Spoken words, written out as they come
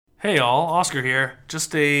Hey all, Oscar here.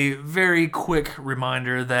 Just a very quick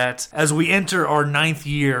reminder that as we enter our 9th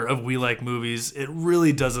year of We Like Movies, it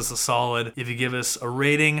really does us a solid if you give us a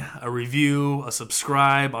rating, a review, a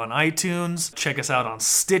subscribe on iTunes. Check us out on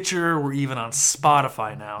Stitcher. We're even on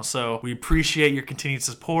Spotify now. So we appreciate your continued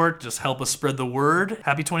support. Just help us spread the word.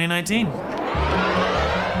 Happy 2019.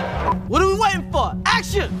 What are we waiting for?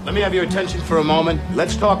 Action! Let me have your attention for a moment.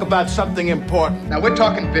 Let's talk about something important. Now, we're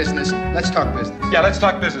talking business. Let's talk business. Yeah, let's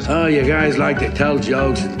talk business. Oh, you guys like to tell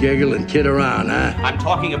jokes and giggle and kid around, huh? I'm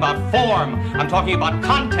talking about form. I'm talking about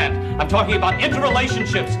content. I'm talking about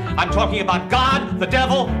interrelationships. I'm talking about God, the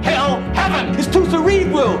devil, hell, heaven. It's too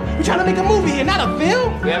cerebral. We're trying to make a movie here, not a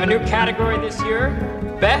film. We have a new category this year.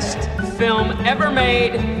 Best film ever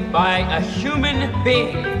made by a human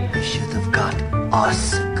being. We should have got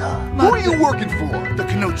Oscar. Who are you working for? The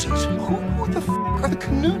Knutsons. Who the f*** are the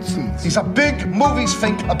Knutsons? These are big movies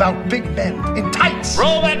think about big men in tights.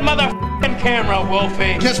 Roll that motherfucking camera,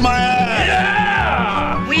 Wolfie. Kiss my ass.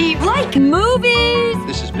 Yeah! We like movies.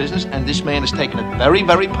 This is business, and this man is taking it very,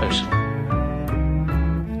 very personal.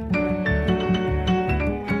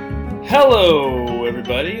 Hello,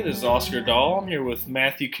 everybody. This is Oscar Dahl. I'm here with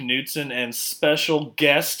Matthew Knutson and special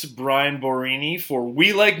guest Brian Borini for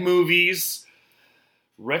We Like Movies,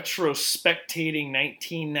 retrospectating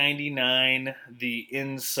 1999, The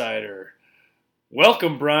Insider.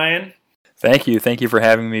 Welcome, Brian. Thank you. Thank you for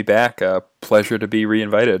having me back. Pleasure to be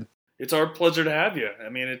reinvited. It's our pleasure to have you. I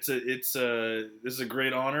mean, this is a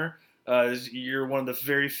great honor. You're one of the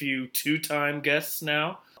very few two-time guests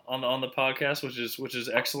now on the podcast, which is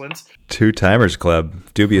excellent. Two-timers club,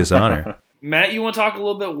 dubious honor. Matt, you want to talk a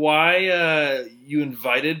little bit why you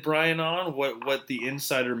invited Brian on? What The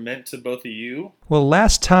Insider meant to both of you? Well,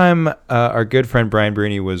 last time our good friend Brian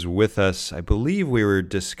Borini was with us, I believe we were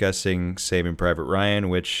discussing Saving Private Ryan,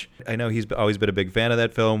 which I know he's always been a big fan of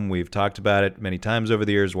that film. We've talked about it many times over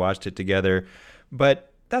the years, watched it together.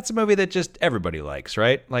 But that's a movie that just everybody likes,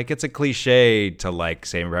 right? Like, it's a cliche to like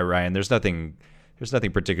Saving Private Ryan. There's nothing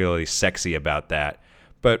particularly sexy about that.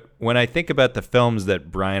 But when I think about the films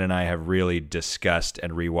that Brian and I have really discussed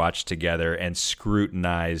and rewatched together and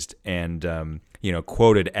scrutinized and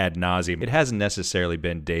quoted ad nauseum, it hasn't necessarily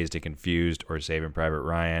been Dazed and Confused or Saving Private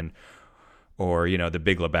Ryan or The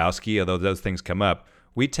Big Lebowski, although those things come up.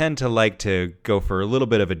 We tend to like to go for a little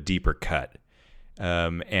bit of a deeper cut.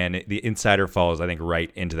 And The Insider falls, I think,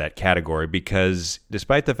 right into that category because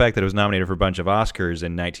despite the fact that it was nominated for a bunch of Oscars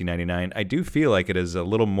in 1999, I do feel like it is a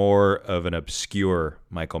little more of an obscure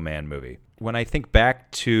Michael Mann movie. When I think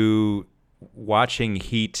back to watching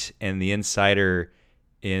Heat and The Insider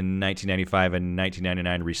in 1995 and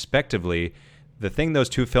 1999 respectively, the thing those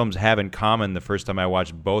two films have in common the first time I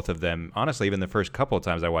watched both of them, honestly, even the first couple of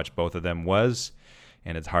times I watched both of them was,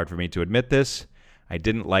 and it's hard for me to admit this, I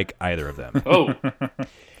didn't like either of them. Oh.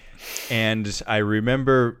 And I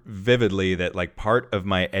remember vividly that like part of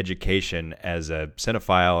my education as a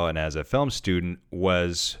cinephile and as a film student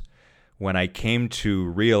was when I came to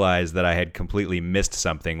realize that I had completely missed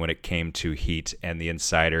something when it came to Heat and The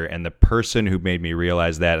Insider. And the person who made me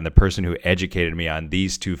realize that and the person who educated me on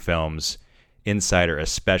these two films, Insider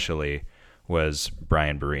especially, was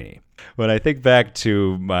Brian Borini. When I think back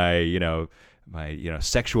to my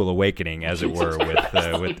sexual awakening, as it were,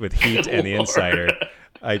 with Heat and The Insider,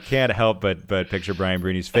 I can't help but picture Brian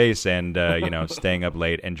Borini's face and staying up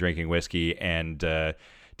late and drinking whiskey and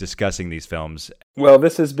discussing these films. Well,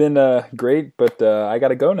 this has been great, but I got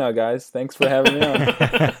to go now, guys. Thanks for having me on.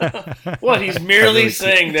 Well, he's merely really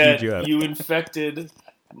saying that you up. you infected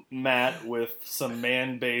Matt with some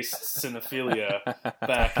man-based cinephilia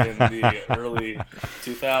back in the early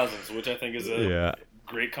 2000s, which I think is a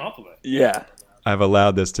great compliment. Yeah. I've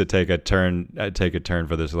allowed this to take a turn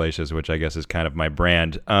for the salacious, which I guess is kind of my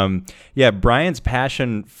brand. Brian's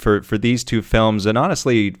passion for these two films, and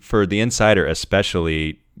honestly for The Insider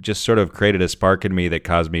especially, just sort of created a spark in me that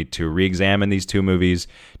caused me to re-examine these two movies,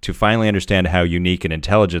 to finally understand how unique and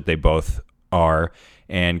intelligent they both are,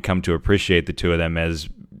 and come to appreciate the two of them as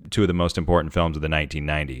two of the most important films of the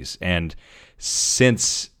 1990s. And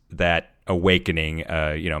since that awakening,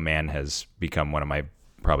 Mann has become one of my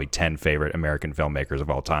probably 10 favorite American filmmakers of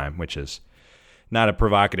all time, which is not a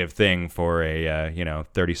provocative thing for a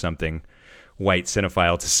 30-something white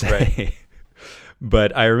cinephile to say. Right.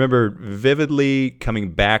 But I remember vividly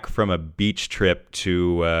coming back from a beach trip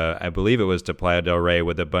to, I believe it was to Playa del Rey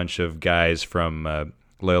with a bunch of guys from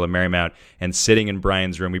Loyola Marymount, and sitting in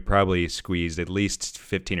Brian's room. We probably squeezed at least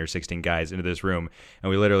 15 or 16 guys into this room,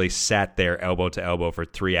 and we literally sat there elbow to elbow for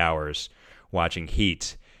 3 hours watching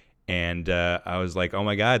Heat. And I was like, oh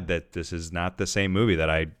my God, that this is not the same movie that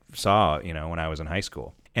I saw, when I was in high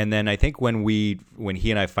school. And then I think when he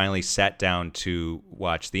and I finally sat down to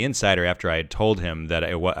watch The Insider after I had told him that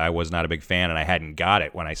I was not a big fan and I hadn't got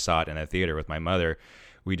it when I saw it in the theater with my mother,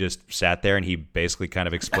 we just sat there and he basically kind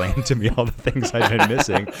of explained to me all the things I'd been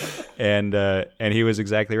missing. And he was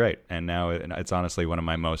exactly right. And now it's honestly one of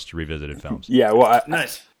my most revisited films. Yeah, well,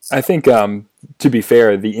 Nice. I think, to be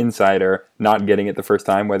fair, The Insider, not getting it the first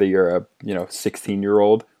time, whether you're a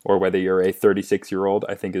 16-year-old or whether you're a 36-year-old,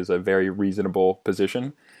 I think is a very reasonable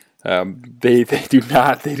position. They do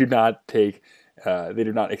not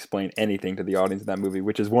explain anything to the audience in that movie,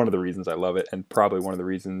 which is one of the reasons I love it, and probably one of the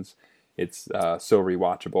reasons it's so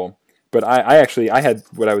rewatchable. But I had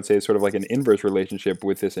what I would say is sort of like an inverse relationship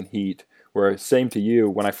with this and Heat, where same to you,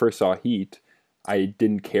 when I first saw Heat, I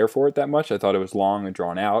didn't care for it that much. I thought it was long and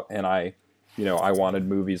drawn out, and I wanted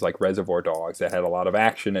movies like Reservoir Dogs that had a lot of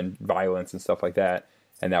action and violence and stuff like that,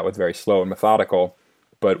 and that was very slow and methodical.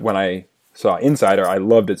 But when I saw Insider, I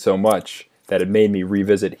loved it so much that it made me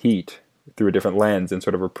revisit Heat through a different lens and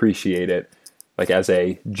sort of appreciate it like as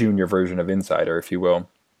a junior version of Insider, if you will,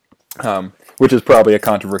 which is probably a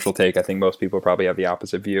controversial take. I think most people probably have the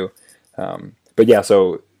opposite view. But yeah,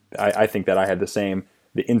 so I think that I had the same.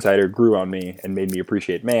 The Insider grew on me and made me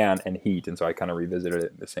appreciate Man and Heat, and so I kind of revisited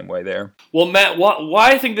it the same way there. Well, Matt,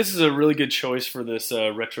 why I think this is a really good choice for this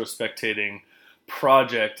retrospectating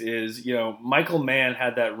project is, Michael Mann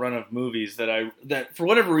had that run of movies that for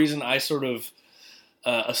whatever reason I sort of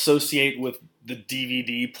associate with the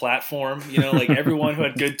DVD platform. Like everyone who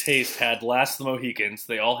had good taste had Last of the Mohicans.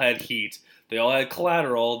 They all had Heat. They all had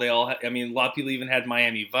Collateral. A lot of people even had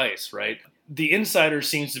Miami Vice, right? The Insider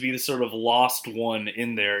seems to be the sort of lost one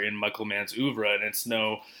in there in Michael Mann's oeuvre, and that's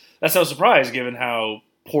no surprise given how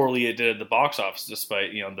poorly it did at the box office,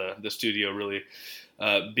 despite the studio really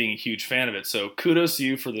being a huge fan of it. So kudos to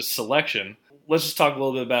you for this selection. Let's just talk a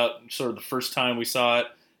little bit about sort of the first time we saw it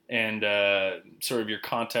and sort of your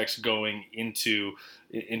context going into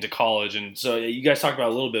college. And so you guys talked about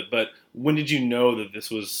it a little bit, but when did you know that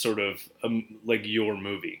this was sort of like your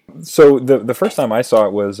movie? So the first time I saw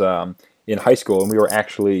it was in high school, and we were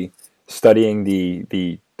actually studying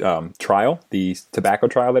the trial, the tobacco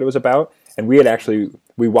trial that it was about, and we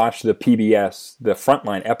watched the PBS, the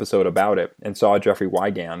Frontline episode about it, and saw Jeffrey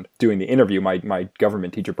Wigand doing the interview. My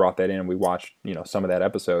government teacher brought that in, and we watched some of that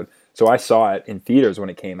episode. So I saw it in theaters when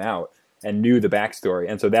it came out and knew the backstory,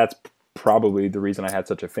 and so that's probably the reason I had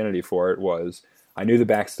such affinity for it. Was I knew the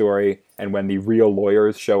backstory, and when the real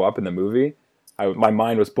lawyers show up in the movie, my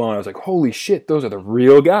mind was blown. I was like, holy shit, those are the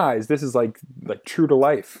real guys. This is like true to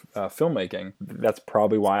life filmmaking. That's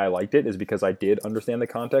probably why I liked it, is because I did understand the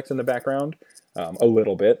context and the background a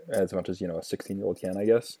little bit, as much as a 16-year-old can, I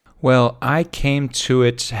guess. Well, I came to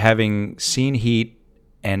it having seen Heat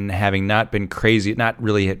and having not been crazy, not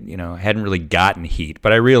really, hadn't really gotten Heat,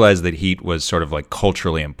 but I realized that Heat was sort of like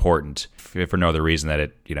culturally important, for no other reason that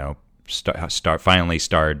it finally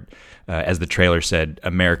starred, as the trailer said,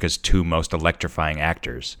 America's two most electrifying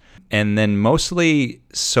actors. And then mostly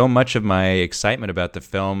so much of my excitement about the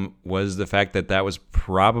film was the fact that was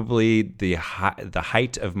probably the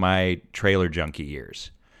height of my trailer junkie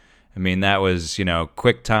years. I mean, that was,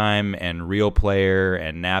 QuickTime and Real Player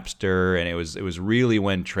and Napster, and it was really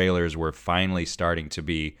when trailers were finally starting to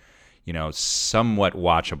be, somewhat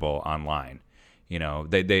watchable online. I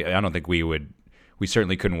don't think we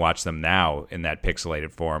certainly couldn't watch them now in that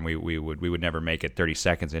pixelated form. We would never make it 30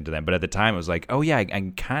 seconds into them. But at the time, it was like, oh yeah, I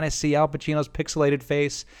can kind of see Al Pacino's pixelated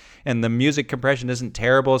face, and the music compression isn't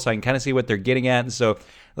terrible, so I can kind of see what they're getting at. And so,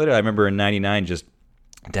 literally, I remember in '99 just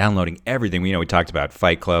downloading everything. We talked about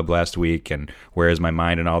Fight Club last week and Where Is My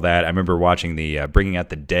Mind and all that. I remember watching the Bringing Out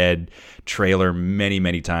the Dead trailer many,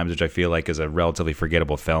 many times, which I feel like is a relatively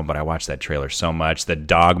forgettable film, but I watched that trailer so much. The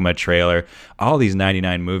Dogma trailer, all these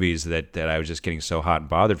 99 movies that I was just getting so hot and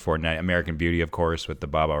bothered for. American Beauty, of course, with the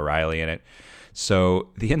Bob O'Reilly in it. So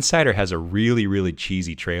The Insider has a really, really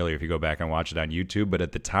cheesy trailer if you go back and watch it on YouTube, but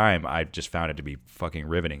at the time, I just found it to be fucking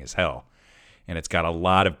riveting as hell. And it's got a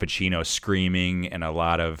lot of Pacino screaming and a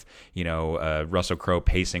lot of, Russell Crowe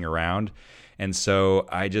pacing around. And so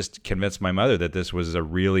I just convinced my mother that this was a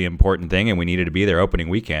really important thing and we needed to be there opening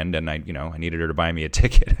weekend. And I needed her to buy me a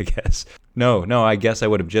ticket, I guess. No, I guess I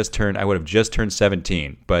would have just turned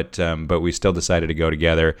 17, but we still decided to go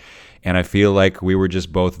together. And I feel like we were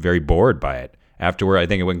just both very bored by it. afterward. I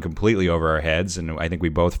think it went completely over our heads, and I think we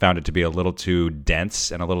both found it to be a little too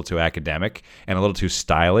dense and a little too academic and a little too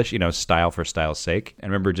stylish, style for style's sake.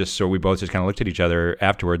 And remember, we both just kind of looked at each other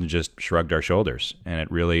afterwards and just shrugged our shoulders. And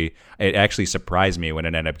it actually surprised me when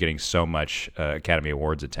it ended up getting so much Academy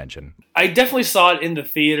Awards attention. I definitely saw it in the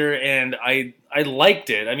theater, and I liked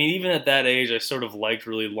it. I mean, even at that age, I sort of liked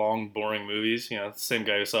really long, boring movies. The same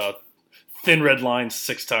guy who saw Thin Red Line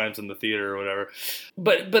 6 times in the theater or whatever.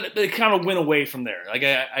 But it kind of went away from there. Like,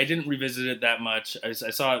 I didn't revisit it that much. I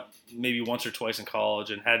saw it maybe once or twice in college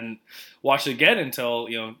and hadn't watched it again until,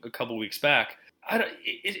 a couple weeks back.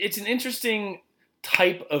 It's an interesting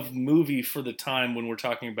type of movie for the time when we're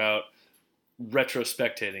talking about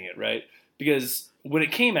retrospectating it, right? Because when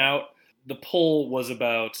it came out, the poll was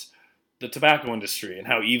about the tobacco industry and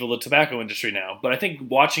how evil the tobacco industry now. But I think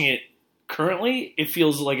watching it currently, it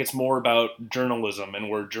feels like it's more about journalism and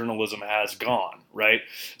where journalism has gone, right?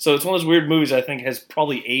 So it's one of those weird movies I think has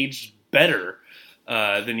probably aged better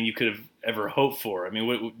than you could have ever hoped for. I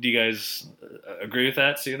mean, do you guys agree with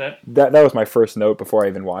that? See that? That was my first note before I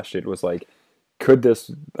even watched it, was like,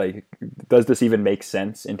 does this even make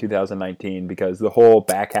sense in 2019? Because the whole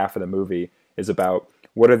back half of the movie is about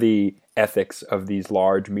what are the ethics of these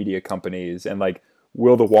large media companies, and like,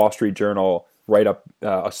 will the Wall Street Journal write up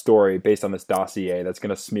a story based on this dossier that's going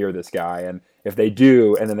to smear this guy? And if they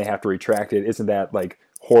do, and then they have to retract it, isn't that like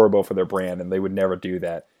horrible for their brand? And they would never do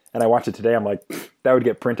that. And I watched it today. I'm like, that would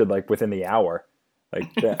get printed like within the hour.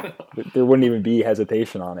 Like that, there wouldn't even be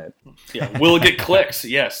hesitation on it. Yeah, will it get clicks?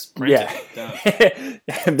 Yes. Print it.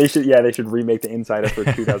 They should remake the Insider for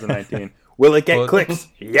 2019. Will it get clicks?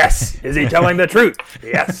 Yes. Is he telling the truth?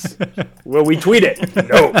 Yes. Will we tweet it?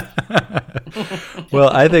 No. Well,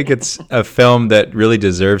 I think it's a film that really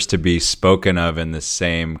deserves to be spoken of in the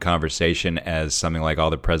same conversation as something like All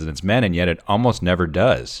the President's Men, and yet it almost never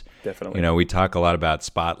does. Definitely. We talk a lot about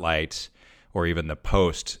Spotlight or even The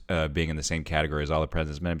Post being in the same category as All the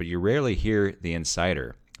President's Men, but you rarely hear The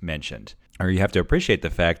Insider mentioned. Or you have to appreciate the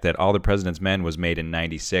fact that All the President's Men was made in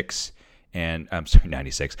 96, and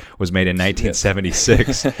was made in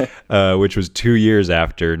 1976, which was 2 years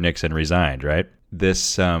after Nixon resigned, right?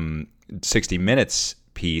 This 60 Minutes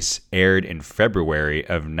piece aired in February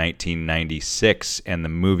of 1996, and the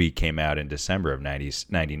movie came out in December of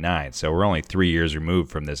 99. So we're only 3 years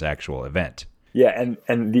removed from this actual event. Yeah,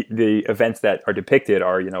 and the events that are depicted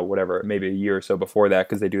are, whatever, maybe a year or so before that,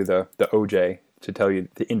 because they do the OJ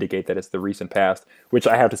to indicate that it's the recent past, which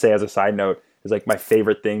I have to say as a side note is like my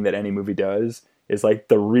favorite thing that any movie does is like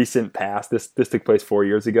the recent past. This took place 4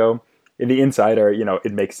 years ago. In The Insider,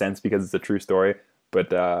 it makes sense because it's a true story. But,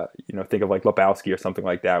 think of like Lebowski or something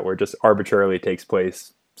like that, where it just arbitrarily takes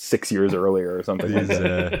place 6 years earlier or something.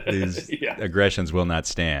 These aggressions will not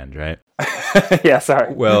stand, right? Yeah,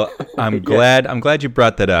 sorry. Well, I'm glad you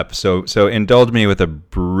brought that up. So indulge me with a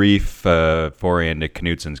brief foray into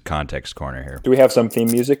Knutsen's context corner here. Do we have some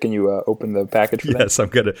theme music? Can you open the package for that? Yes, I'm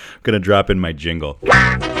gonna drop in my jingle.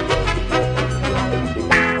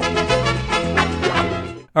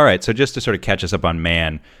 All right, so just to sort of catch us up on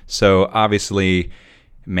Mann. So obviously,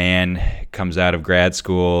 Mann comes out of grad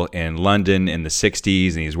school in London in the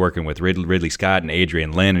 60s, and he's working with Ridley Scott and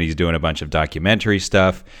Adrian Lyne, and he's doing a bunch of documentary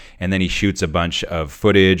stuff. And then he shoots a bunch of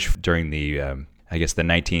footage during the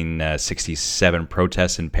 1967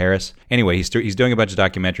 protests in Paris. Anyway, he's doing a bunch of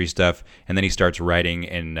documentary stuff, and then he starts writing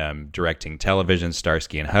and directing television,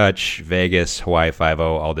 Starsky and Hutch, Vegas, Hawaii Five-0,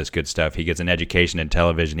 all this good stuff. He gets an education in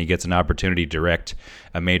television. He gets an opportunity to direct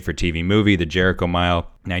a made-for-TV movie, The Jericho Mile,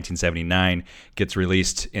 1979, gets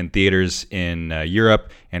released in theaters in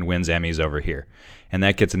Europe and wins Emmys over here. And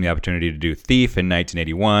that gets him the opportunity to do Thief in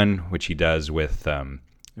 1981, which he does with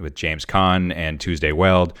James Caan and Tuesday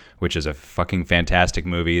Weld, which is a fucking fantastic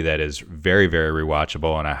movie that is very, very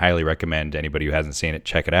rewatchable, and I highly recommend anybody who hasn't seen it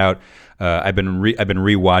check it out. I've been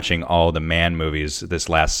rewatching all the Mann movies this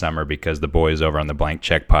last summer because the boys over on the Blank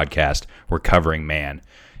Check podcast were covering Mann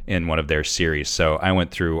in one of their series. So I went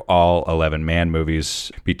through all 11 Mann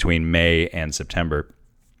movies between May and September,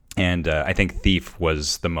 and I think Thief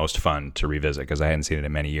was the most fun to revisit because I hadn't seen it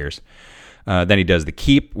in many years. Then he does The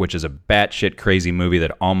Keep, which is a batshit crazy movie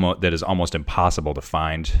that is almost impossible to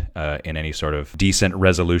find in any sort of decent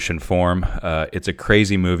resolution form. It's a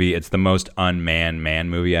crazy movie. It's the most un-Mann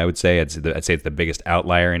movie, I would say. I'd say it's the biggest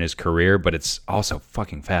outlier in his career, but it's also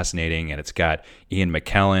fucking fascinating. And it's got Ian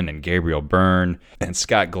McKellen and Gabriel Byrne and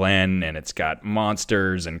Scott Glenn, and it's got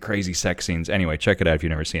monsters and crazy sex scenes. Anyway, check it out if you've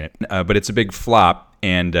never seen it. But it's a big flop.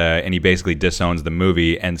 And he basically disowns the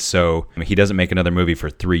movie, and so he doesn't make another movie for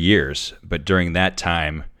 3 years. But during that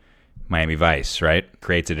time, Miami Vice, right,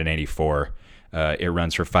 creates it in '84. It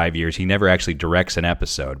runs for 5 years. He never actually directs an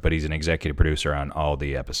episode, but he's an executive producer on all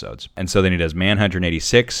the episodes. And so then he does Manhunter in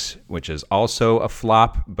 86, which is also a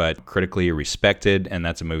flop, but critically respected, and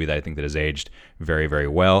that's a movie that I think that has aged very, very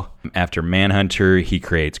well. After Manhunter, he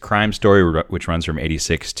creates Crime Story, which runs from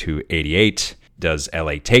 86 to 88. Does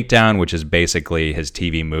LA Takedown, which is basically his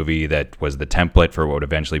TV movie that was the template for what would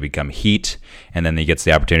eventually become Heat. And then he gets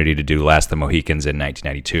the opportunity to do Last of the Mohicans in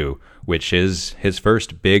 1992, which is his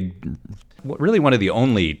first big, really one of the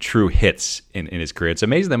only true hits in his career. It's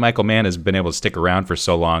amazing that Michael Mann has been able to stick around for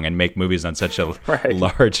so long and make movies on such a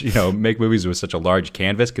large, make movies with such a large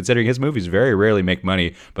canvas, considering his movies very rarely make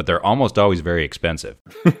money, but they're almost always very expensive.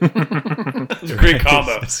 It's a great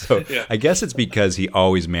combo. So I guess it's because he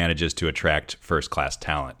always manages to attract first-class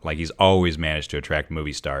talent. Like, he's always managed to attract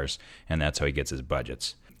movie stars, and that's how he gets his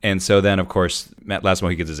budgets. And so then, of course, Last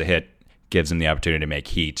Mohicans is a hit, gives him the opportunity to make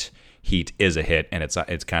Heat. Heat is a hit, and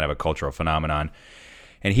it's kind of a cultural phenomenon.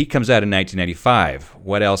 And Heat comes out in 1995.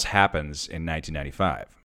 What else happens in 1995?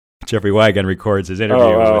 Jeffrey Wigand records his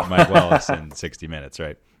interview with Mike Wallace in 60 Minutes,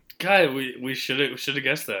 right? God, we should have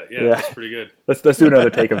guessed that. Yeah, that's pretty good. Let's do another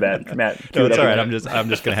take of that, Matt. No, it's all right. I'm just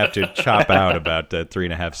going to have to chop out about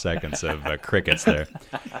 3.5 seconds of crickets there.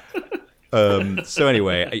 So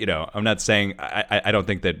anyway, I'm not saying I don't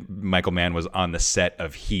think that Michael Mann was on the set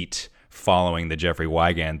of Heat following the Jeffrey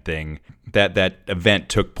Wigand thing. That event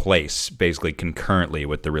took place basically concurrently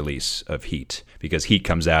with the release of Heat, because Heat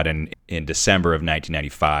comes out in December of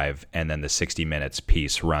 1995, and then the 60 Minutes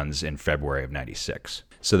piece runs in February of 96.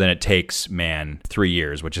 So then it takes Mann 3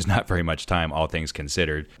 years, which is not very much time, all things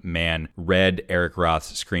considered. Mann read Eric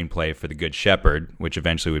Roth's screenplay for The Good Shepherd, which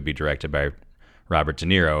eventually would be directed by Robert De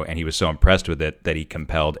Niro, and he was so impressed with it that he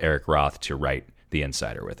compelled Eric Roth to write The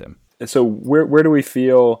Insider with him. So where do we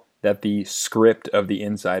feel that the script of The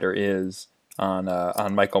Insider is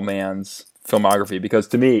on Michael Mann's filmography? Because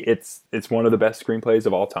to me, it's one of the best screenplays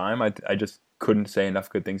of all time. I just couldn't say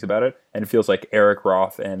enough good things about it, and it feels like Eric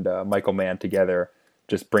Roth and Michael Mann together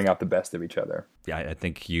just bring out the best of each other. Yeah, I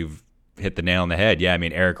think you've hit the nail on the head. Yeah, I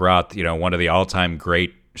mean, Eric Roth, one of the all-time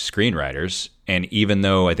great screenwriters, and even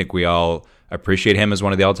though I think we all appreciate him as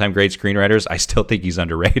one of the all-time great screenwriters, I still think he's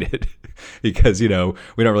underrated because, we don't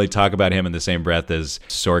really talk about him in the same breath as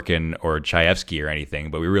Sorkin or Chayefsky or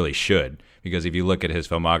anything, but we really should, because if you look at his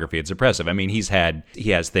filmography, it's impressive. I mean, he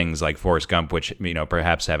has things like Forrest Gump, which,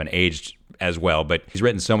 perhaps haven't aged as well, but he's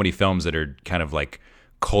written so many films that are kind of like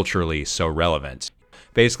culturally so relevant.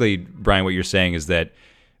 Basically, Brian, what you're saying is that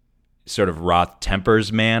sort of Roth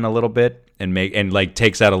tempers Mann a little bit and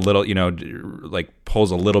takes out a little,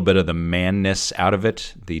 pulls a little bit of the manness out of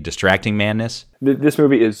it, the distracting manness. This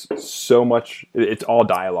movie is so much, it's all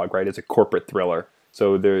dialogue, right? It's a corporate thriller.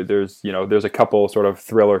 So there's a couple sort of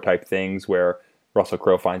thriller type things where Russell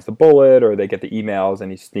Crowe finds the bullet, or they get the emails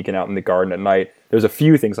and he's sneaking out in the garden at night. There's a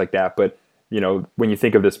few things like that, but when you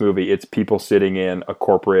think of this movie, it's people sitting in a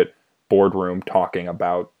corporate boardroom talking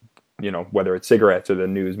about, whether it's cigarettes or the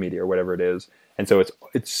news media or whatever it is. And so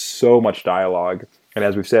it's so much dialogue. And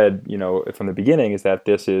as we've said, from the beginning, is that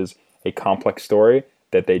this is a complex story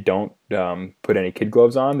that they don't put any kid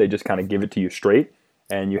gloves on. They just kind of give it to you straight.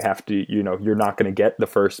 And you have to, you're not going to get the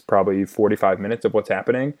first probably 45 minutes of what's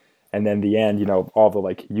happening. And then the end, all the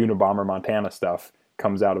like Unabomber Montana stuff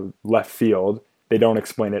comes out of left field. They don't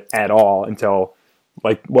explain it at all until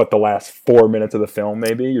the last 4 minutes of the film,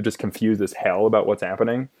 maybe. You're just confused as hell about what's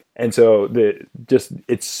happening. And so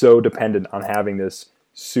it's so dependent on having this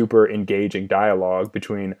super engaging dialogue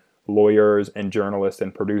between lawyers and journalists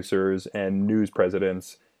and producers and news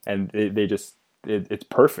presidents. And it's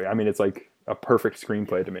perfect. I mean, it's like a perfect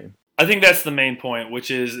screenplay to me. I think that's the main point,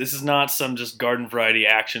 which is this is not some just garden variety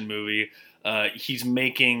action movie. He's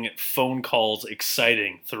making phone calls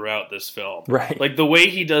exciting throughout this film. Right. Like, the way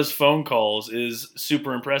he does phone calls is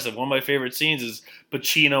super impressive. One of my favorite scenes is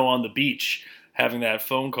Pacino on the beach having that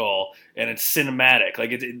phone call, and it's cinematic.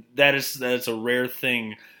 Like, that's a rare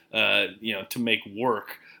thing, to make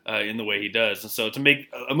work in the way he does. And so to make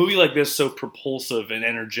a movie like this so propulsive and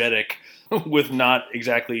energetic with not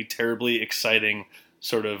exactly terribly exciting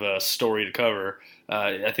sort of story to cover,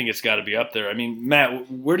 I think it's got to be up there. I mean, Matt,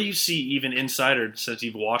 where do you see even Insider, since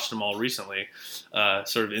you've watched them all recently,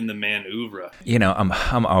 sort of in the Mann oeuvre?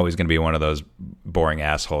 I'm always going to be one of those boring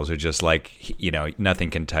assholes who just nothing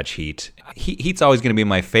can touch Heat. Heat's always going to be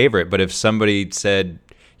my favorite, but if somebody said,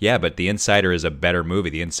 yeah, but The Insider is a better movie,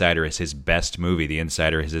 The Insider is his best movie, The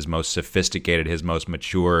Insider is his most sophisticated, his most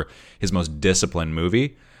mature, his most disciplined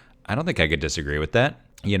movie, I don't think I could disagree with that.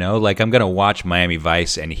 You know, like I'm going to watch Miami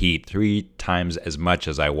Vice and Heat 3 times as much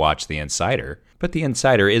as I watch The Insider. But The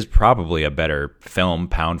Insider is probably a better film,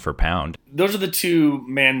 pound for pound. Those are the two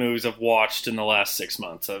man movies I've watched in the last 6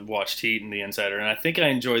 months. I've watched Heat and The Insider, and I think I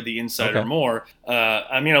enjoyed The Insider more.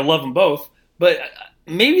 I mean, I love them both, but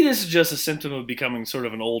maybe this is just a symptom of becoming sort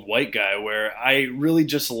of an old white guy, where I really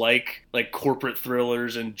just like corporate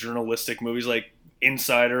thrillers and journalistic movies like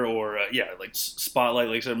Insider or like Spotlight,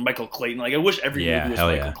 like Michael Clayton. Like I wish every movie was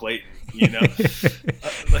Michael Clayton. You know,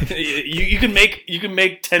 you can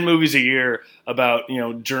make 10 movies a year about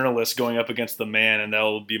journalists going up against the man, and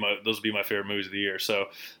those will be my favorite movies of the year. So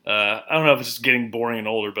I don't know if it's just getting boring and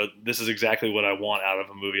older, but this is exactly what I want out of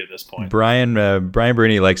a movie at this point. Brian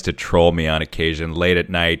Bruni likes to troll me on occasion. Late at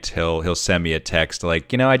night, he'll send me a text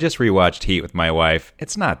like, I just rewatched Heat with my wife.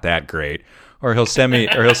 It's not that great. Or he'll send me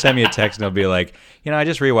a text and he'll be like, I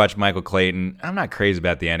just rewatched Michael Clayton. I'm not crazy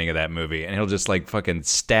about the ending of that movie. And he'll just like fucking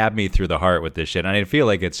stab me through the heart with this shit. And I feel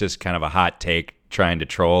like it's just kind of a hot take trying to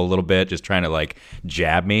troll a little bit, just trying to like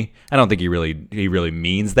jab me. I don't think he really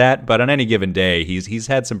means that, but on any given day, he's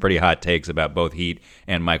had some pretty hot takes about both Heat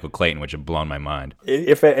and Michael Clayton, which have blown my mind.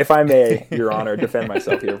 If I may, Your Honor, defend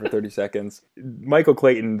myself here for 30 seconds. Michael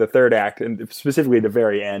Clayton, the third act, and specifically the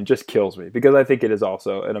very end, just kills me because I think it is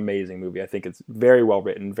also an amazing movie. I think it's very well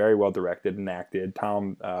written, very well directed and acted.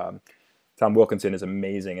 Tom Wilkinson is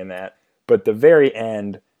amazing in that. But the very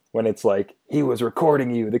end, when it's like, he was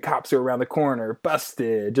recording you, the cops are around the corner,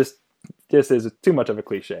 busted, just is too much of a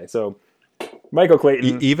cliche. So Michael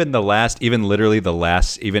Clayton. Even literally the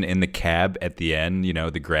last, even in the cab at the end,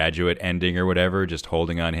 the Graduate ending or whatever, just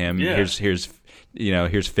holding on him. Yeah.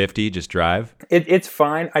 Here's 50, just drive. It's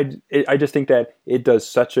fine. I just think that it does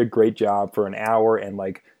such a great job for an hour and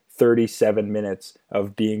like 37 minutes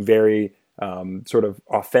of being very sort of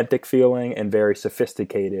authentic feeling and very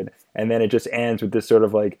sophisticated, and then it just ends with this sort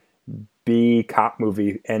of like B cop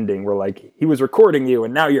movie ending where like, he was recording you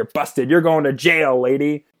and now you're busted, you're going to jail,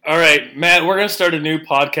 lady. All right, Matt, we're going to start a new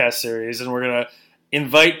podcast series, and we're going to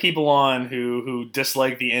invite people on who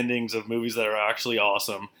dislike the endings of movies that are actually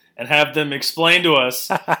awesome and have them explain to us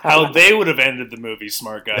how they would have ended the movie,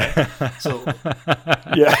 smart guy. So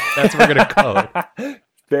yeah, that's what we're going to call it.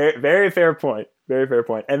 Very, very fair point. Very fair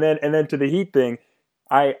point. And then to the Heat thing,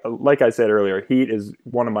 like I said earlier, Heat is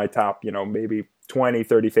one of my top, maybe 20,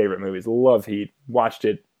 30 favorite movies. Love Heat. Watched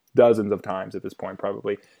it dozens of times at this point,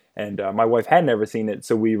 probably. And my wife had never seen it,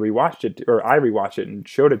 so we rewatched it, or I rewatched it and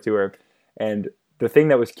showed it to her. And the thing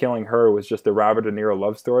that was killing her was just the Robert De Niro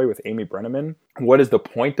love story with Amy Brenneman. What is the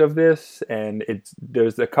point of this? And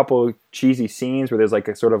there's a couple cheesy scenes where there's like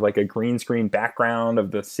a sort of like a green screen background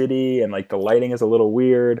of the city, and like the lighting is a little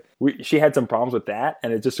weird. She had some problems with that,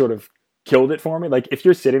 and it just sort of killed it for me. Like, if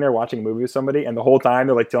you're sitting there watching a movie with somebody and the whole time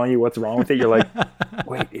they're like telling you what's wrong with it, you're like,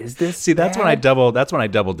 wait, is this See, that's bad? When I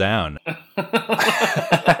double down.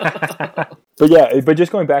 But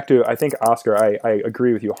just going back to, I think, Oscar, I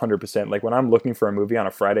agree with you 100%. Like, when I'm looking for a movie on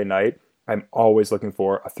a Friday night, I'm always looking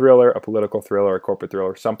for a thriller, a political thriller, a corporate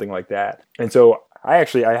thriller, something like that. And so I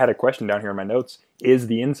had a question down here in my notes. Is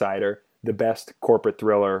The Insider the best corporate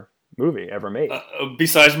thriller movie ever made?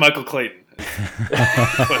 Besides Michael Clayton.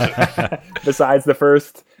 Besides the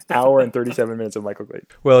first hour and 37 minutes of Michael Clayton.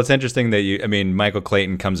 Well, it's interesting that Michael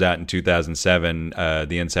Clayton comes out in 2007.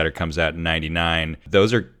 The Insider comes out in 99.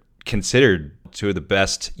 Those are considered two of the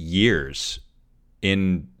best years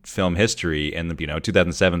in film history. And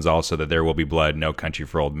 2007 is also the There Will Be Blood, No Country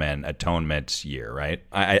for Old Men atonement year, right?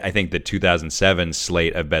 I think the 2007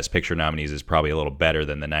 slate of Best Picture nominees is probably a little better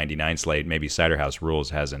than the 99 slate. Maybe Cider House Rules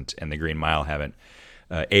hasn't, and The Green Mile haven't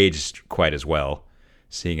aged quite as well,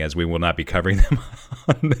 seeing as we will not be covering them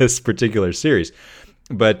on this particular series.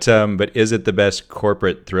 But is it the best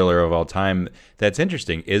corporate thriller of all time? That's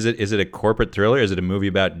interesting. Is it a corporate thriller? Is it a movie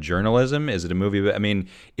about journalism? Is it a movie about,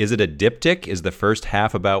 is it a diptych? Is the first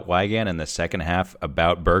half about Wygant and the second half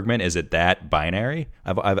about Bergman? Is it that binary?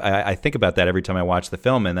 I think about that every time I watch the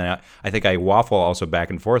film, and then I think I waffle also back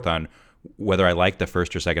and forth on whether I like the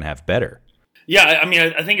first or second half better. Yeah,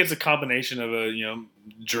 I think it's a combination of a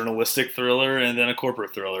journalistic thriller and then a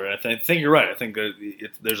corporate thriller. And I think you're right. I think that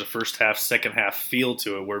there's a first half, second half feel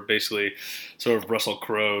to it, where basically sort of Russell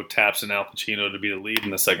Crowe taps in Al Pacino to be the lead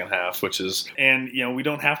in the second half, we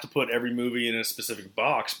don't have to put every movie in a specific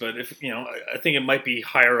box, but I think it might be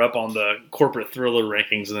higher up on the corporate thriller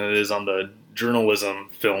rankings than it is on the journalism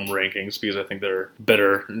film rankings, because I think there are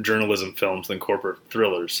better journalism films than corporate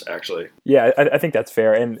thrillers, actually. Yeah, I think that's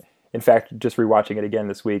fair. And in fact, just rewatching it again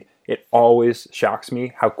this week, it always shocks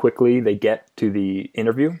me how quickly they get to the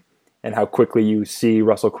interview and how quickly you see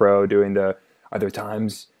Russell Crowe doing are there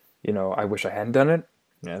times, I wish I hadn't done it?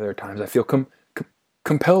 Yeah, there are times I feel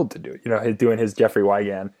compelled to do it. You know, doing his Jeffrey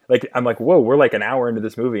Wigand. Like, I'm like, whoa, we're like an hour into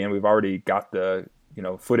this movie and we've already got the, you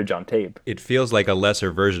know, footage on tape. It feels like a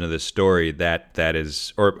lesser version of this story that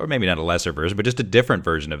is, or maybe not a lesser version, but just a different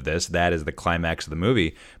version of this. That is the climax of the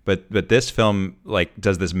movie. But this film like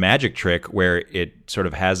does this magic trick where it sort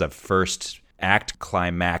of has a first act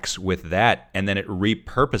climax with that, and then it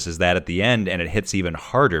repurposes that at the end, and it hits even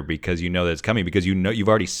harder because you know that it's coming, because you know you've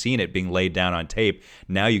already seen it being laid down on tape.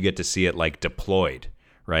 Now you get to see it like deployed,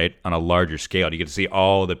 right, on a larger scale. You get to see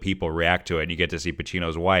all the people react to it, and you get to see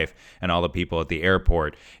Pacino's wife and all the people at the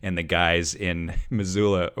airport and the guys in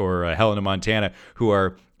Missoula or Helena, Montana, who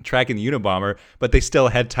are tracking the Unabomber, but they still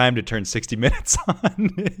had time to turn 60 Minutes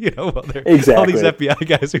on. You know, while they're all these FBI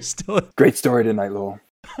guys are still. Great story tonight, Lowell.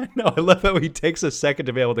 I know. I love how he takes a second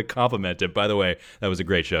to be able to compliment it. By the way, that was a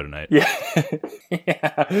great show tonight. Yeah.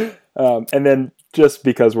 Yeah. And then just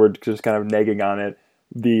because we're just kind of negging on it,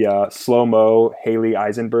 the slow-mo Haley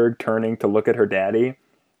Eisenberg turning to look at her daddy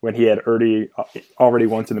when he had already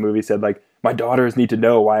once in the movie said, like, my daughters need to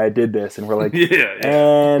know why I did this. And we're like,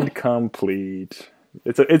 and complete.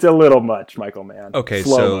 It's a little much, Michael Mann. Okay,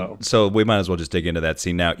 Slow-mo. so we might as well just dig into that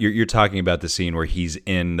scene now. You're talking about the scene where he's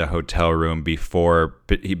in the hotel room before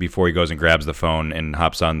he goes and grabs the phone and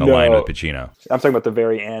hops on the line with Pacino. I'm talking about the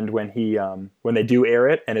very end when he when they do air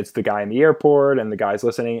it, and it's the guy in the airport and the guy's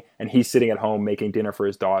listening, and he's sitting at home making dinner for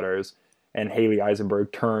his daughters. And Haley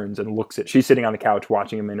Eisenberg turns and looks at... She's sitting on the couch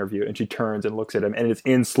watching him interview, and she turns and looks at him, and it's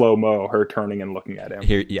in slow-mo, her turning and looking at him.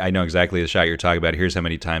 Here, I know exactly the shot you're talking about. Here's how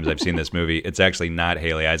many times I've seen this movie. It's actually not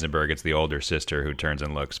Haley Eisenberg. It's the older sister who turns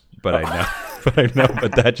and looks. But I know.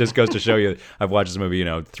 But that just goes to show you, I've watched this movie,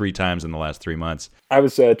 3 times in the last 3 months. I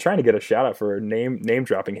was trying to get a shout out for name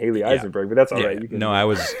dropping Haley Eisenberg, but that's all right. You can... No, I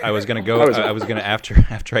was gonna go. I was gonna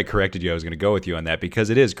after I corrected you, I was gonna go with you on that because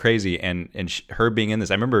it is crazy, and her being in this,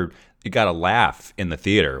 I remember it got a laugh in the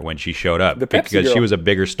theater when she showed up because she was a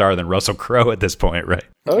bigger star than Russell Crowe at this point, right?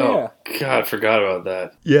 Oh yeah. God, forgot about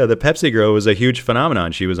that. Yeah, the Pepsi girl was a huge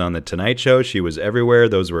phenomenon. She was on the Tonight Show. She was everywhere.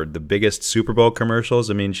 Those were the biggest Super Bowl commercials.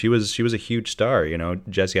 I mean, she was a huge star.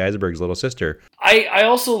 Jesse Eisenberg's little sister. I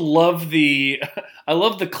also love the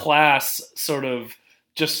class sort of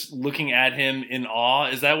just looking at him in awe.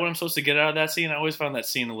 Is that what I'm supposed to get out of that scene? I always found that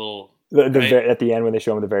scene a little. At the end when they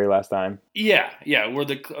show him the very last time. Yeah.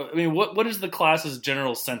 What is the class's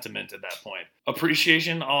general sentiment at that point?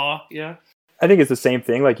 Appreciation, awe, yeah. I think it's the same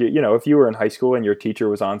thing. Like, if you were in high school and your teacher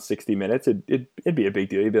was on 60 Minutes, it'd be a big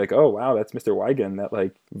deal. You'd be like, oh, wow, that's Mr. Wigand, that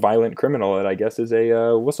like violent criminal that I guess is a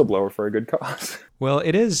whistleblower for a good cause. Well,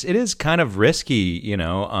 it is kind of risky,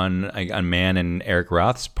 on Mann and Eric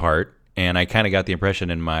Roth's part. And I kind of got the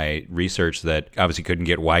impression in my research that obviously couldn't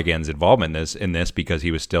get Wigand's involvement in this because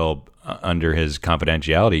he was still under his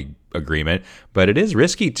confidentiality agreement. But it is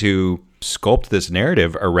risky to sculpt this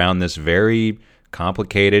narrative around this very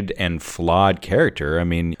complicated and flawed character. I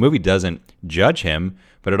mean, the movie doesn't judge him,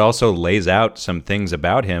 but it also lays out some things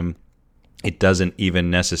about him. It doesn't even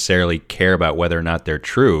necessarily care about whether or not they're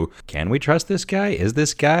true. Can we trust this guy? Is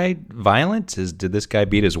this guy violent? Did this guy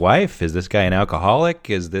beat his wife? Is this guy an alcoholic?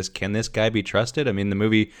 Can this guy be trusted? I mean, the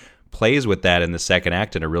movie plays with that in the second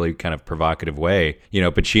act in a really kind of provocative way.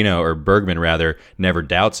 Pacino, or Bergman rather, never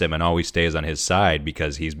doubts him and always stays on his side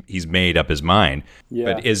because he's made up his mind.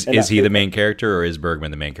 Yeah. But is he the main character, or is Bergman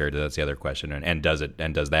the main character? That's the other question. And does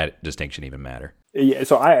that distinction even matter? Yeah,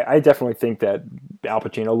 so I definitely think that Al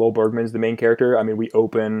Pacino, Lowell Bergman, is the main character. I mean, we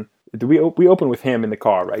open with him in the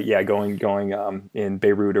car, right? Yeah, going in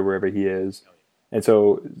Beirut or wherever he is. And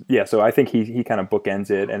so I think he kind of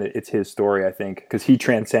bookends it, and it's his story, I think, because he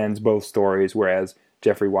transcends both stories, whereas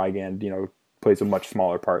Jeffrey Wigand, plays a much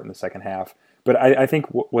smaller part in the second half. But I think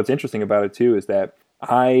what's interesting about it, too, is that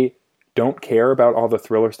I don't care about all the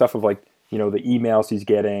thriller stuff of, like, the emails he's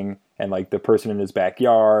getting and, like, the person in his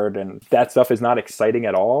backyard, and that stuff is not exciting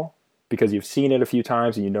at all because you've seen it a few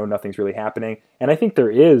times and nothing's really happening. And I think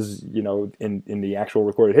there is, in the actual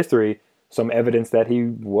recorded history, some evidence that he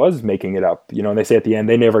was making it up, and they say at the end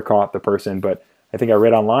they never caught the person, but I think I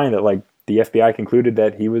read online that like the FBI concluded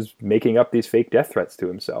that he was making up these fake death threats to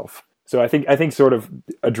himself. So I think sort of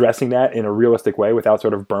addressing that in a realistic way without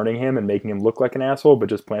sort of burning him and making him look like an asshole, but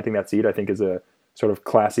just planting that seed, I think is a sort of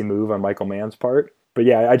classy move on Michael Mann's part. But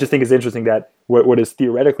yeah, I just think it's interesting that what is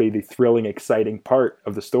theoretically the thrilling, exciting part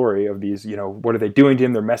of the story of these, what are they doing to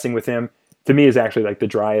him? They're messing with him. To me, is actually like the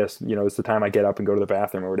driest, it's the time I get up and go to the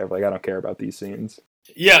bathroom or whatever. Like, I don't care about these scenes.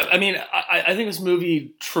 Yeah, I mean, I think this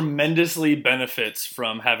movie tremendously benefits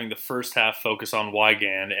from having the first half focus on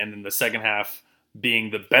Wigand and then the second half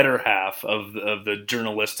being the better half of the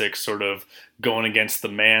journalistic sort of going against the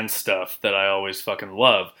man stuff that I always fucking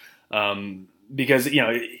love. Because,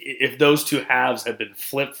 if those two halves had been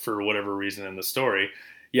flipped for whatever reason in the story,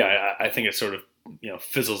 I think it sort of,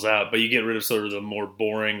 fizzles out, but you get rid of sort of the more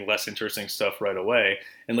boring, less interesting stuff right away.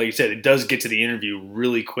 And like you said, it does get to the interview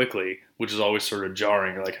really quickly, which is always sort of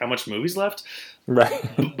jarring. You're like, how much movie's left? Right.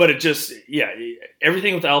 But it just,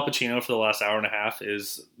 everything with Al Pacino for the last hour and a half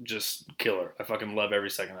is just killer. I fucking love every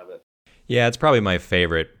second of it. Yeah, it's probably my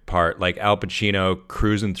favorite part. Like Al Pacino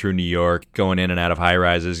cruising through New York, going in and out of high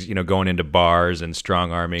rises, going into bars and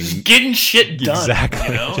strong arming, getting shit done.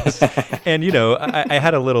 Exactly. And I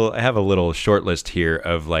have a little short list here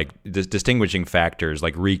of like distinguishing factors,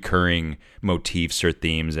 like recurring motifs or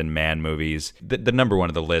themes in man movies. The number one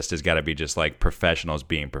of the list has got to be just like professionals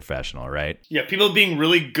being professional, right? Yeah, people being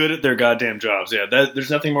really good at their goddamn jobs. Yeah,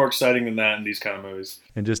 there's nothing more exciting than that in these kind of movies.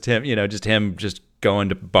 And just him going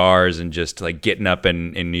to bars and just like getting up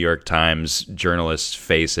in New York Times journalists'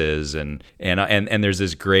 faces and there's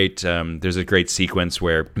this great sequence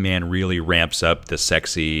where man really ramps up the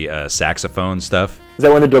sexy saxophone stuff. Is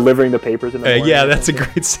that when they're delivering the papers in the morning? Yeah, that's a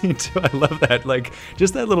great scene too. I love that. Like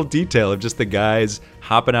just that little detail of just the guys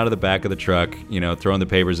hopping out of the back of the truck, throwing the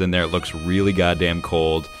papers in there. It looks really goddamn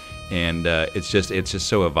cold. And it's just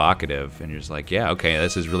so evocative, and you're just like, yeah, okay,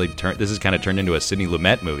 this is kind of turned into a Sidney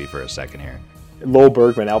Lumet movie for a second here. Lowell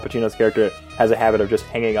Bergman, Al Pacino's character, has a habit of just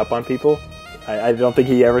hanging up on people. I don't think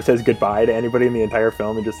he ever says goodbye to anybody in the entire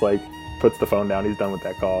film. He just like puts the phone down. He's done with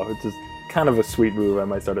that call. It's just kind of a sweet move I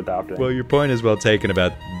might start adopting. Well, your point is well taken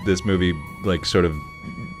about this movie, like sort of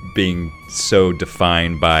being so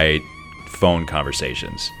defined by phone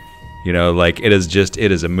conversations. Like it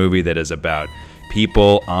is a movie that is about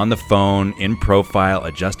people on the phone, in profile,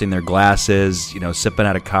 adjusting their glasses, sipping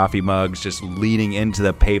out of coffee mugs, just leaning into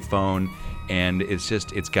the payphone. And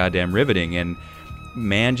it's goddamn riveting. And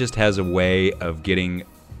man just has a way of getting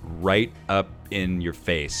right up in your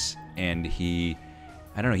face. And he's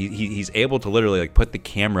able to literally like put the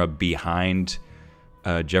camera behind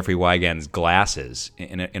Jeffrey Wigand's glasses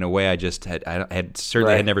in a way I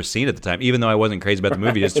had never seen at the time. Even though I wasn't crazy about the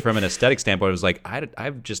movie, just from an aesthetic standpoint, I was like,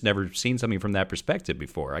 I've just never seen something from that perspective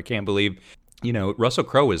before. I can't believe, Russell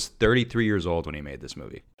Crowe was 33 years old when he made this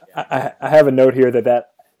movie. I have a note here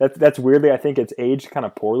that's weirdly, I think it's aged kind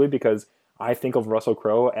of poorly because I think of Russell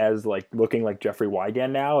Crowe as like looking like Jeffrey Wigand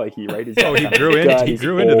now. Like he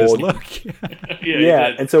grew into this look.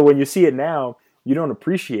 Yeah. And so when you see it now, you don't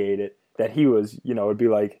appreciate it that he was, it'd be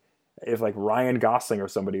like if like Ryan Gosling or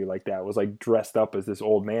somebody like that was like dressed up as this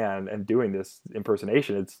old man and doing this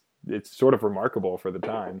impersonation. It's sort of remarkable for the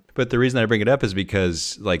time. But the reason I bring it up is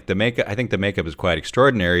because like I think the makeup is quite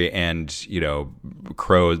extraordinary, and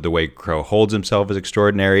the way Crowe holds himself is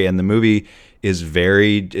extraordinary, and the movie is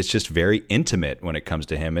it's just very intimate when it comes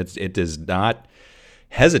to him. It does not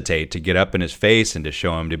hesitate to get up in his face and to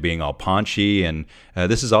show him to being all paunchy, and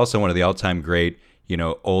this is also one of the all-time great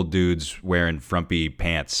old dudes wearing frumpy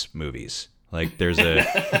pants movies. Like there's a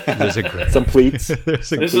great, some pleats.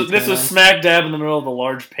 This was smack dab in the middle of the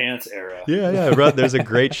large pants era. Yeah. There's a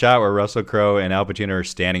great shot where Russell Crowe and Al Pacino are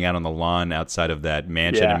standing out on the lawn outside of that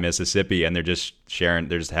mansion in Mississippi, and they're just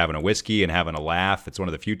having a whiskey and having a laugh. It's one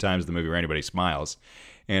of the few times in the movie where anybody smiles,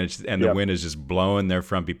 and the wind is just blowing their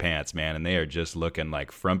frumpy pants, man, and they are just looking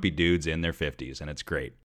like frumpy dudes in their 50s, and it's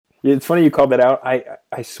great. Yeah, it's funny you called that out.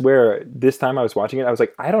 I swear, this time I was watching it, I was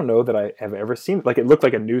like, I don't know that I have ever seen it. Like, it looked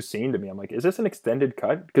like a new scene to me. I'm like, is this an extended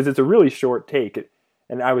cut? Because it's a really short take.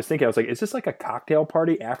 And I was thinking, is this like a cocktail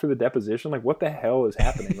party after the deposition? Like, what the hell is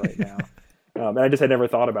happening right now? And I just had never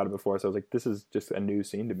thought about it before. So I was like, this is just a new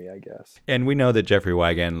scene to me, I guess. And we know that Jeffrey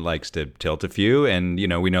Wigand likes to tilt a few. And,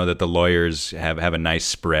 we know that the lawyers have a nice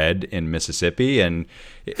spread in Mississippi. And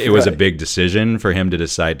it was a big decision for him to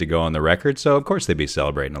decide to go on the record. So, of course, they'd be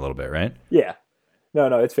celebrating a little bit, right? Yeah.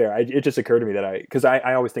 No, it's fair. It just occurred to me that because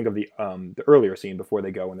I always think of the earlier scene before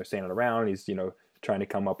they go when they're standing around. He's, trying to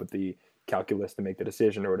come up with the calculus to make the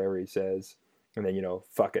decision or whatever he says. And then,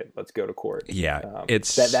 fuck it, let's go to court. Yeah,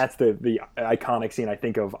 that's the iconic scene I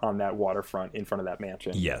think of on that waterfront in front of that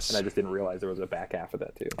mansion. Yes. And I just didn't realize there was a back half of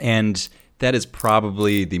that too. And that is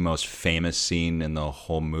probably the most famous scene in the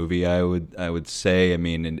whole movie, I would say. I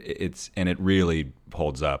mean, it really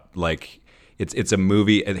holds up. Like it's a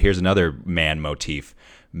movie. Here's another man motif.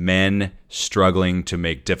 men struggling to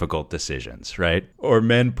make difficult decisions, right? Or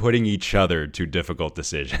men putting each other to difficult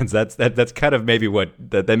decisions. That's kind of maybe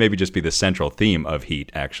that maybe just be the central theme of Heat,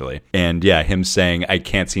 actually. And yeah, him saying, I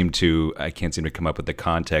can't seem to come up with the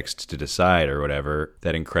context to decide or whatever.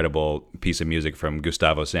 That incredible piece of music from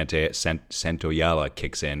Gustavo Santaolalla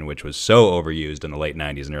kicks in, which was so overused in the late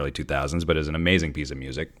 90s and early 2000s, but is an amazing piece of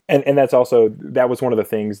music. And that was one of the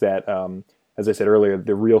things that, as I said earlier,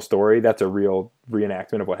 the real story, that's a real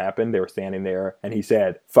reenactment of what happened. They were standing there and he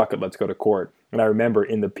said, fuck it, let's go to court. And I remember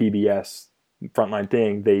in the PBS Frontline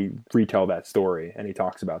thing, they retell that story and he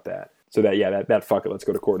talks about that. So that fuck it, let's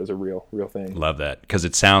go to court is a real thing. Love that, because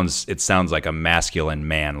it sounds like a masculine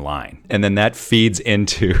man line. And then that feeds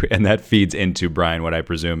into Brian, what I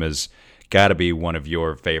presume is got to be one of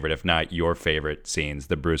your favorite, if not your favorite scenes,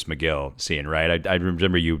 the Bruce McGill scene, right? I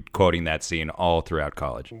remember you quoting that scene all throughout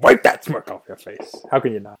college. Wipe that smirk off your face. How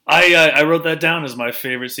can you not? I wrote that down as my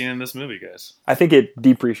favorite scene in this movie, guys. I think it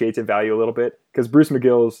depreciates in value a little bit because Bruce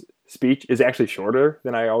McGill's speech is actually shorter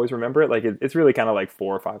than I always remember it. Like it's really kind of like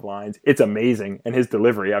 4 or 5 lines. It's amazing, and his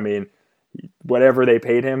delivery, I mean, whatever they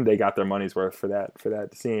paid him, they got their money's worth for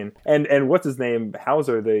that scene. And what's his name?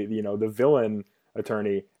 Hauser, the villain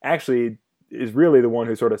attorney, actually is really the one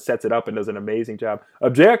who sort of sets it up and does an amazing job.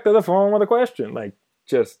 Object to the form of the question. Like,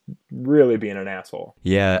 just really being an asshole.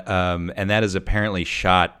 Yeah, and that is apparently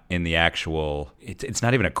shot in the actual... It's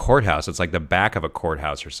not even a courthouse. It's like the back of a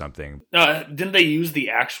courthouse or something. Didn't they use the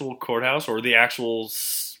actual courthouse or the actual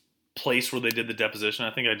place where they did the deposition?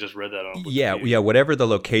 I think I just read that on Wikipedia. Yeah, whatever the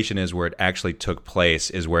location is where it actually took place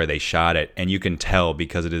is where they shot it, and you can tell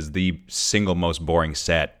because it is the single most boring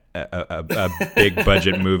set a big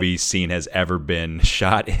budget movie scene has ever been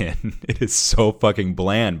shot in. It is so fucking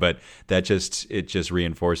bland, but it just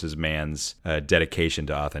reinforces man's dedication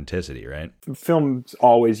to authenticity, right? Films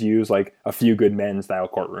always use like a few good men style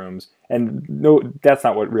courtrooms, and no, that's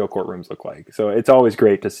not what real courtrooms look like. So it's always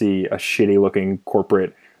great to see a shitty looking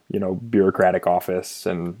corporate, bureaucratic office.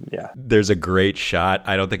 And yeah, there's a great shot.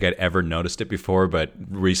 I don't think I'd ever noticed it before, but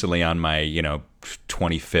recently on my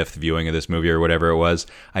 25th viewing of this movie or whatever it was,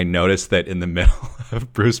 I noticed that in the middle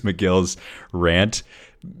of Bruce McGill's rant,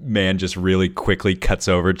 man just really quickly cuts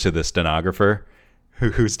over to the stenographer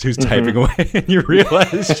who's typing away, and you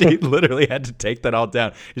realize she literally had to take that all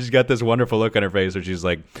down. She's got this wonderful look on her face where she's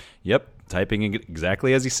like, yep, typing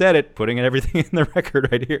exactly as he said it, putting everything in the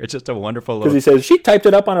record right here. It's just a wonderful look. Because he says, she typed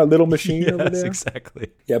it up on a little machine over there. Yes, exactly.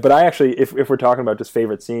 Yeah, but I actually, if we're talking about just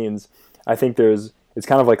favorite scenes, I think it's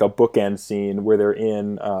kind of like a bookend scene where they're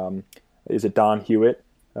in, is it Don Hewitt?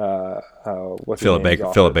 Philip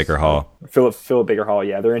Baker Hall. Philip Baker Hall,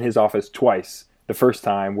 yeah. They're in his office twice. The first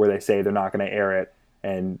time where they say they're not going to air it,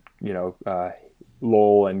 and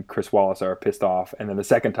Lowell and Chris Wallace are pissed off, and then the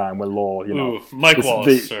second time when Lowell, Mike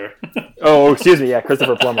Wallace, sir. Oh, excuse me, yeah,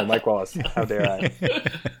 Christopher Plummer, Mike Wallace. How dare I?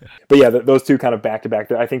 But yeah, those two kind of back to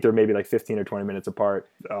back. I think they're maybe like 15 or 20 minutes apart.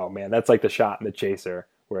 Oh man, that's like the shot in The Chaser,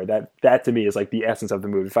 where that to me is like the essence of the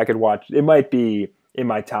movie. If I could watch, it might be in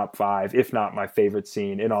my top 5, if not my favorite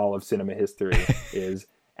scene in all of cinema history, is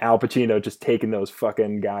Al Pacino just taking those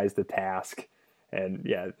fucking guys to task. And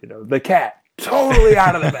yeah, the cat totally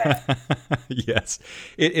out of the bag. Yes,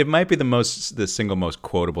 it might be the single most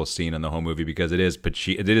quotable scene in the whole movie because it is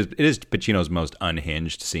Pacino's most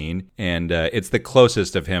unhinged scene, and it's the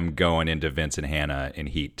closest of him going into Vince and Hannah in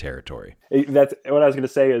Heat territory. That's what I was going to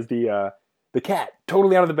say. Is the cat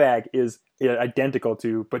totally out of the bag is identical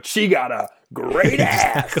to, but she got a great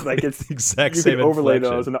ass. Exactly. Like it's the exact you same can overlay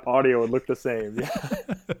inflection. those, and the audio would look the same.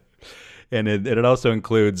 Yeah. And it also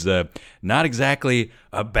includes not exactly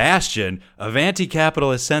a bastion of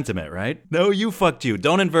anti-capitalist sentiment, right? No, you fucked you.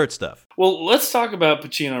 Don't invert stuff. Well, let's talk about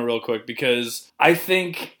Pacino real quick, because I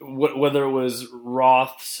think whether it was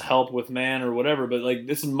Roth's help with Man or whatever, but like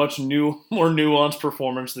this is much more nuanced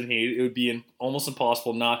performance than Heat. It would be almost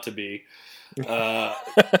impossible not to be. But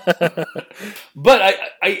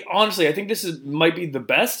I honestly, I think this might be the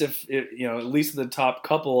best, if at least the top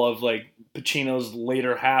couple of like Pacino's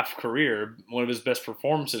later half career, one of his best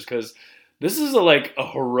performances, because this is a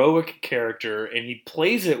heroic character, and he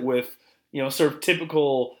plays it with sort of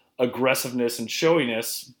typical aggressiveness and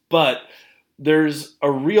showiness, but there's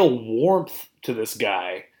a real warmth to this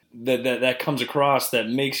guy that comes across that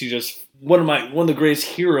makes you just one of the greatest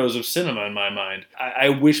heroes of cinema in my mind. I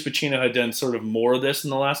wish Pacino had done sort of more of this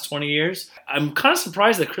in the last 20 years. I'm kind of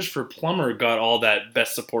surprised that Christopher Plummer got all that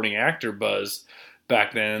Best Supporting Actor buzz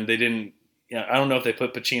back then. They didn't. I don't know if they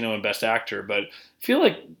put Pacino in Best Actor, but I feel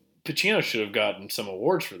like Pacino should have gotten some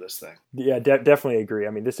awards for this thing. Yeah, definitely agree. I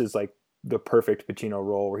mean, this is like the perfect Pacino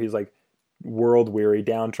role where he's like world weary,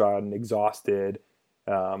 downtrodden, exhausted,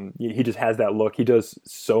 He just has that look. He does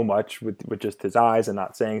so much with just his eyes and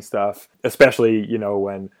not saying stuff, especially,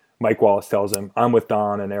 when Mike Wallace tells him, I'm with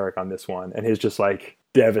Don and Eric on this one. And his just like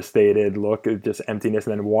devastated look, just emptiness,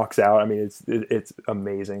 and then walks out. I mean, it's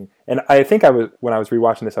amazing. And I think when I was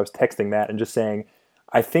rewatching this, I was texting Matt and just saying,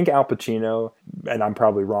 I think Al Pacino, and I'm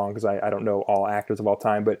probably wrong because I don't know all actors of all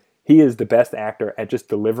time, but he is the best actor at just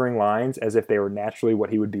delivering lines as if they were naturally what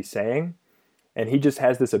he would be saying. And he just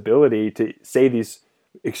has this ability to say these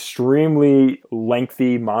extremely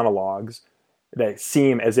lengthy monologues that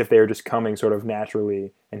seem as if they're just coming sort of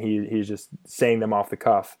naturally, and he's just saying them off the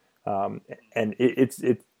cuff. And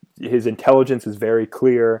his intelligence is very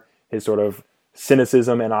clear. His sort of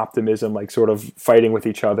cynicism and optimism, like sort of fighting with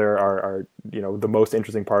each other, are the most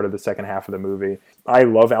interesting part of the second half of the movie. I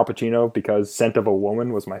love Al Pacino because Scent of a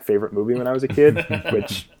Woman was my favorite movie when I was a kid,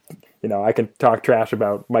 which, I can talk trash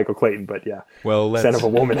about Michael Clayton, but yeah, Scent of a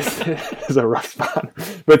Woman is a rough spot.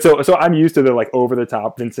 But so I'm used to the like over the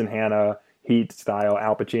top Vincent Hanna Heat style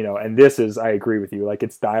Al Pacino, and this is, I agree with you, like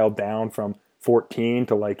it's dialed down from 14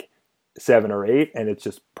 to like 7 or 8, and it's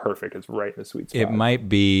just perfect. It's right in the sweet spot. It might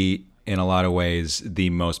be, in a lot of ways, the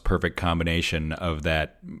most perfect combination of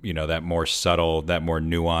that, that more subtle, that more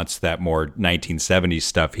nuanced, that more 1970s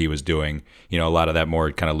stuff he was doing, a lot of that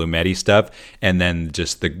more kind of Lumetti stuff, and then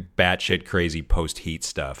just the batshit crazy post-Heat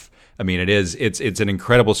stuff. I mean, it's an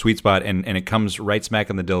incredible sweet spot, and it comes right smack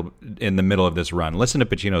in the middle of this run. Listen to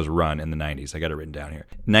Pacino's run in the 90s. I got it written down here.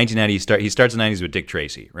 1990, he starts in the 90s with Dick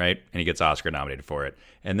Tracy, right? And he gets Oscar nominated for it.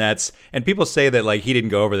 And people say that like he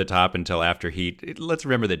didn't go over the top until after Heat. Let's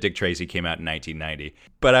remember that Dick Tracy came out in 1990.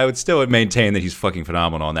 But I would still maintain that he's fucking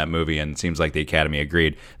phenomenal in that movie, and it seems like the Academy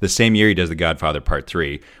agreed. The same year he does The Godfather Part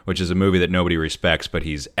 3, which is a movie that nobody respects, but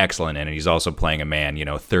he's excellent in, and he's also playing a man,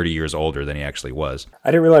 30 years older than he actually was.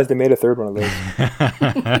 I didn't realize they made a third one of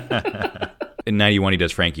those. In 91, he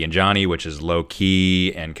does Frankie and Johnny, which is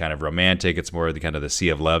low-key and kind of romantic. It's more the Sea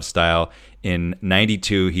of Love style. In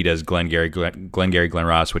 92, he does Glengarry Glen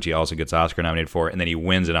Ross, which he also gets Oscar nominated for, and then he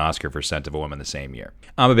wins an Oscar for Scent of a Woman the same year.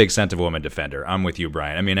 I'm a big Scent of a Woman defender. I'm with you,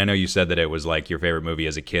 Brian. I mean, I know you said that it was like your favorite movie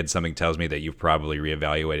as a kid. Something tells me that you've probably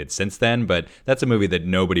reevaluated since then, but that's a movie that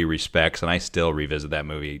nobody respects, and I still revisit that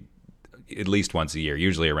movie at least once a year,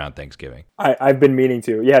 usually around Thanksgiving. I've been meaning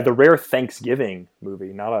to. Yeah, the rare Thanksgiving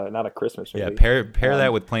movie, not a Christmas movie. Yeah, pair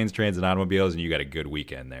that with Planes, Trains, and Automobiles, and you got a good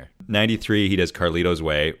weekend there. 93, he does Carlito's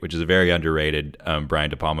Way, which is a very underrated Brian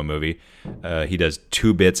De Palma movie. He does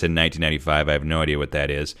Two Bits in 1995. I have no idea what that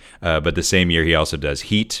is. But the same year, he also does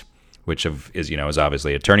Heat, which is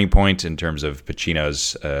obviously a turning point in terms of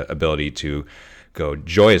Pacino's ability to go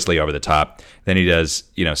joyously over the top. Then he does,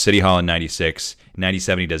 City Hall in 96.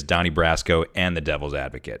 97, he does Donnie Brasco and The Devil's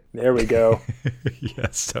Advocate. There we go.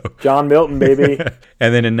 Yes, so John Milton, baby.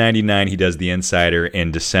 And then in 99, he does The Insider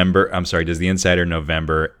in December. Does The Insider in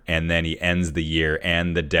November, and then he ends the year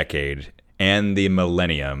and the decade and the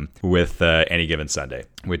millennium with Any Given Sunday,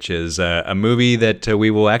 which is a movie that we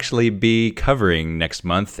will actually be covering next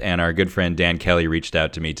month. And our good friend Dan Kelly reached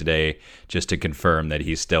out to me today just to confirm that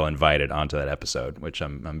he's still invited onto that episode, which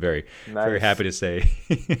I'm very, very happy to say.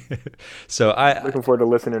 So looking forward to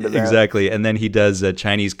listening to that. Exactly. And then he does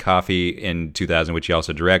Chinese Coffee in 2000, which he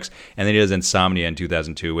also directs. And then he does Insomnia in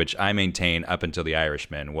 2002, which I maintain up until The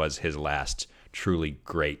Irishman was his last truly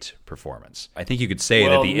great performance. I think you could say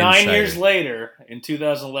that the 9 years later, in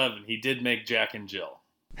 2011, he did make Jack and Jill.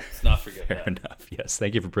 Let's not forget Fair enough. Yes,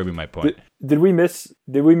 thank you for proving my point. Did we miss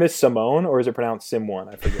Simone, or is it pronounced Simone?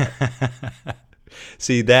 I forget.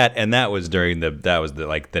 See that was during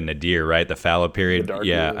the nadir, right? The fallow period.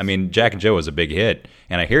 Yeah, years. I mean, Jack and Jill was a big hit,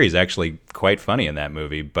 and I hear he's actually quite funny in that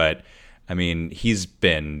movie. But I mean, he's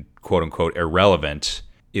been quote unquote irrelevant,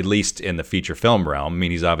 at least in the feature film realm. I mean,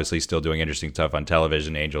 he's obviously still doing interesting stuff on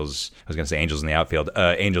television. Angels in the Outfield,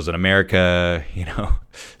 Angels in America,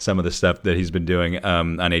 some of the stuff that he's been doing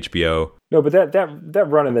on HBO. No, but that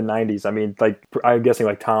run in the 90s, I mean, like, I'm guessing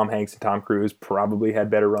like Tom Hanks and Tom Cruise probably had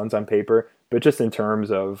better runs on paper, but just in terms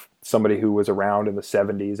of somebody who was around in the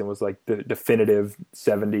 70s and was like the definitive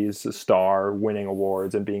 70s star, winning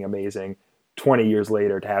awards and being amazing, 20 years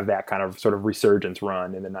later to have that kind of sort of resurgence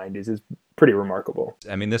run in the 90s is pretty remarkable.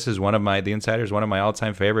 I mean, this is The Insider is one of my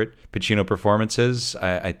all-time favorite Pacino performances.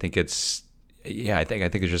 I think it's, I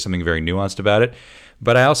think there's just something very nuanced about it.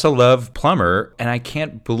 But I also love Plummer, and I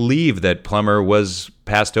can't believe that Plummer was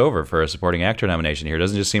passed over for a supporting actor nomination here.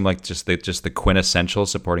 Doesn't just seem like just the quintessential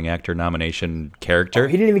supporting actor nomination character. Oh,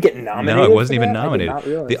 he didn't even get nominated. No, it wasn't even that?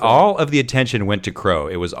 nominated. All of the attention went to Crow.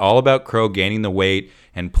 It was all about Crow gaining the weight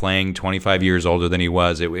and playing 25 years older than he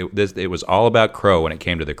was. It was all about Crow when it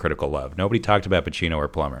came to the critical love. Nobody talked about Pacino or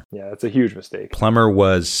Plummer. Yeah, that's a huge mistake. Plummer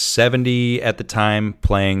was 70 at the time,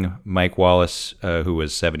 playing Mike Wallace, who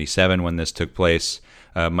was 77 when this took place.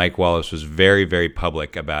 Mike Wallace was very, very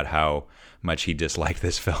public about how much he disliked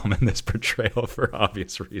this film and this portrayal for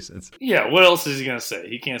obvious reasons. Yeah, what else is he going to say?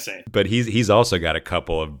 He can't say anything. But he's also got a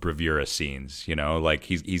couple of bravura scenes, you know, like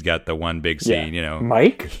he's got the one big scene, you know.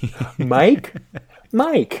 Mike?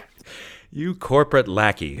 You corporate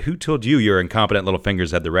lackey. Who told you your incompetent little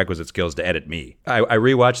fingers had the requisite skills to edit me? I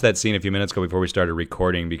rewatched that scene a few minutes ago before we started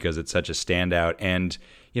recording because it's such a standout. And,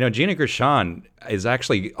 you know, Gina Gershon is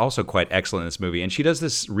actually also quite excellent in this movie. And she does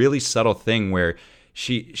this really subtle thing where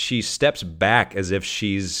she steps back as if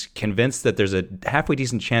she's convinced that there's a halfway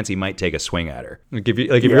decent chance he might take a swing at her.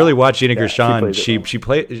 If you really watch Gina Gershon, she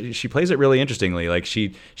plays it really interestingly. Like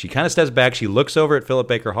she kind of steps back, she looks over at Philip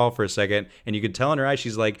Baker Hall for a second, and you could tell in her eyes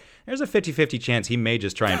she's like, there's a 50-50 chance he may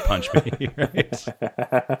just try and punch me.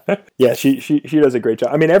 Right? Yeah, she does a great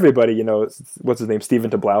job. I mean, everybody, you know, what's his name? Stephen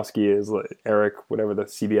Tobolowsky is like Eric, whatever, the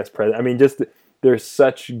CBS president. I mean, just they're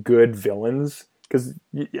such good villains because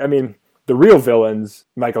I mean. The real villains,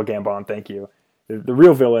 Michael Gambon, thank you. The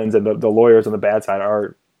real villains and the lawyers on the bad side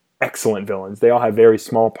are excellent villains. They all have very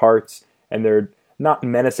small parts, and they're not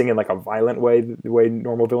menacing in like a violent way, the way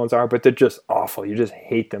normal villains are, but they're just awful. You just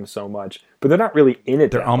hate them so much. But they're not really in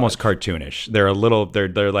it. They're almost cartoonish.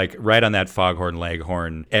 They're like right on that Foghorn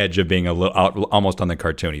Leghorn edge of being a little almost on the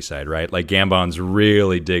cartoony side, right? Like Gambon's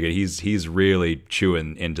really digging. He's really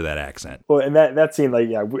chewing into that accent. Well, and that scene, like,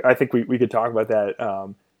 yeah, I think we could talk about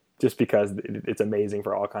that. Just because it's amazing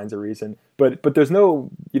for all kinds of reason. But there's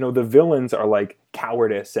no, you know, the villains are like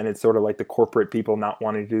cowardice, and it's sort of like the corporate people not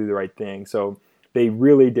wanting to do the right thing. So they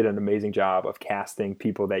really did an amazing job of casting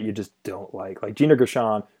people that you just don't like. Like Gina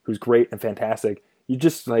Gershon, who's great and fantastic, you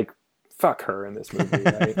just like, fuck her in this movie,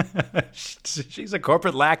 right? She's a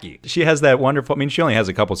corporate lackey. She has that wonderful, I mean, she only has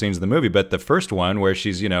a couple scenes in the movie, but the first one where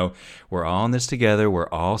she's, you know, we're all in this together, we're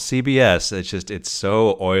all CBS. It's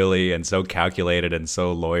so oily and so calculated and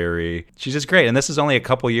so lawyery. She's just great. And this is only a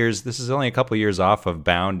couple years off of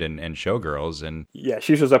Bound and Showgirls. And yeah,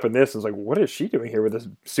 she shows up in this and is like, what is she doing here with this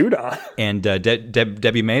suit on? And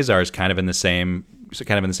Debbie Mazar is kind of in the same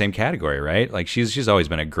category, right? Like she's always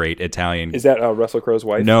been a great Italian. Is that Russell Crowe's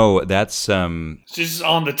wife? No, that's she's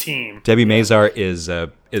on the team. Debbie Mazar is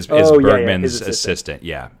Bergman's assistant.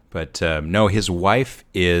 Yeah, but no, his wife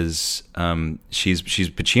is she's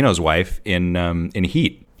Pacino's wife in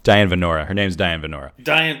Heat. Diane Venora. Her name's Diane Venora.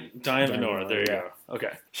 Diane Venora. There you go.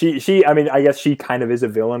 Okay. She. I mean, I guess she kind of is a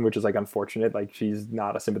villain, which is like unfortunate. Like she's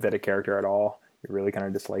not a sympathetic character at all. You really kind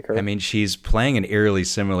of dislike her. I mean, she's playing an eerily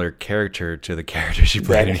similar character to the character she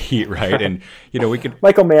played in Heat, right? And, you know, we could...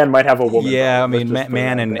 Michael Mann might have a woman. Yeah, I mean,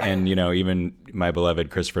 Mann and, you know, even my beloved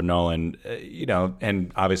Christopher Nolan, you know,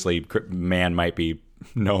 and obviously Mann might be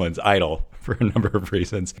Nolan's idol for a number of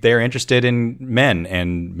reasons. They're interested in men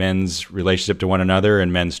and men's relationship to one another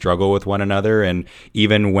and men's struggle with one another. And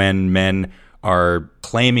even when men are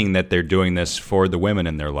claiming that they're doing this for the women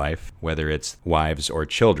in their life, whether it's wives or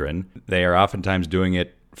children, they are oftentimes doing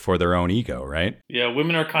it for their own ego, right? Yeah,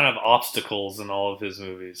 women are kind of obstacles in all of his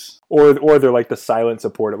movies. Or they're like the silent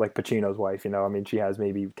support of like Pacino's wife, you know? I mean, she has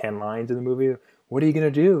maybe 10 lines in the movie. What are you going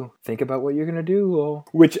to do? Think about what you're going to do. Lol.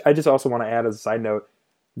 Which I just also want to add as a side note,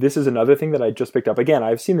 this is another thing that I just picked up. Again,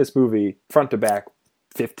 I've seen this movie front to back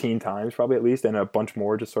 15 times probably at least, and a bunch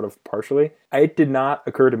more just sort of partially. It did not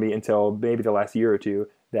occur to me until maybe the last year or two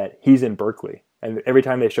that he's in Berkeley. And every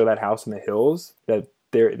time they show that house in the hills,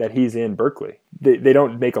 that he's in Berkeley. They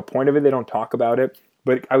don't make a point of it. They don't talk about it.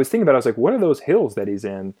 But I was thinking about it. I was like, what are those hills that he's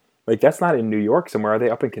in? Like, that's not in New York somewhere. Are they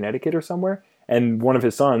up in Connecticut or somewhere? And one of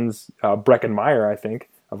his sons, Breckin Meyer, I think,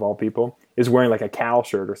 of all people, is wearing like a Cal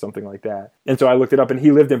shirt or something like that. And so I looked it up, and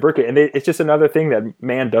he lived in Berkeley. And it's just another thing that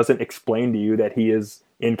Mann doesn't explain to you that he is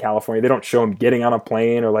in California. They don't show him getting on a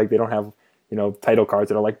plane, or like they don't have, you know, title cards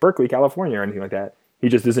that are like Berkeley, California, or anything like that. He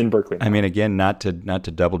just is in Berkeley now. I mean, again, not to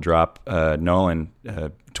double drop Nolan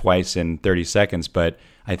twice in 30 seconds, but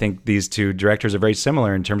I think these two directors are very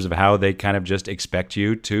similar in terms of how they kind of just expect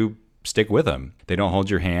you to stick with them. They don't hold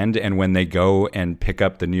your hand, and when they go and pick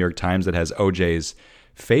up the New York Times that has OJ's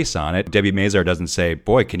face on it, Debbie Mazar doesn't say,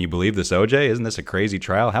 boy, can you believe this, OJ? Isn't this a crazy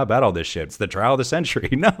trial? How about all this shit? It's the trial of the century.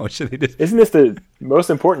 No. Isn't this the most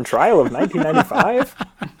important trial of 1995?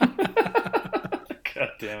 God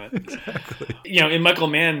damn it. Exactly. In Michael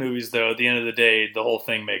Mann movies, though, at the end of the day, the whole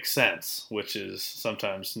thing makes sense, which is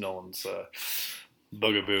sometimes Nolan's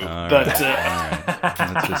bugaboo. But Let's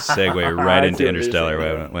just segue right into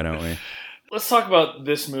Interstellar, why don't we? Let's talk about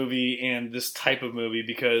this movie and this type of movie,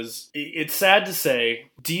 because it's sad to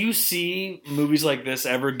say, do you see movies like this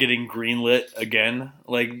ever getting greenlit again?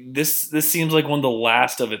 Like, this seems like one of the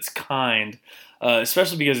last of its kind,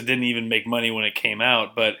 especially because it didn't even make money when it came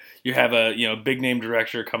out. But you have a big name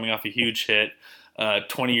director coming off a huge hit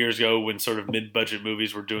 20 years ago when sort of mid-budget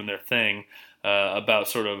movies were doing their thing about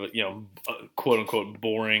sort of, quote-unquote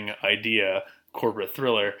boring idea, corporate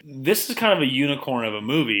thriller. This is kind of a unicorn of a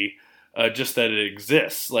movie. Just that it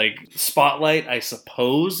exists. Like Spotlight, I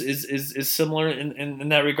suppose, is similar in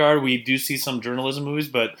that regard. We do see some journalism movies,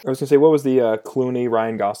 but I was gonna say, what was the Clooney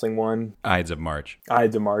Ryan Gosling one? Ides of March.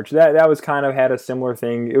 Ides of March. That was kind of had a similar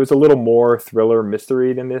thing. It was a little more thriller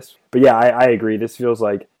mystery than this. But yeah, I agree. This feels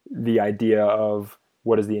like the idea of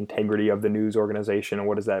what is the integrity of the news organization and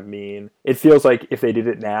what does that mean? It feels like if they did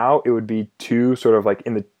it now, it would be too sort of like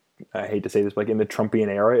I hate to say this, but like in the Trumpian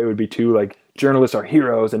era, it would be too like journalists are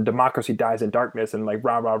heroes and democracy dies in darkness and like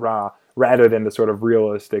rah, rah, rah, rather than the sort of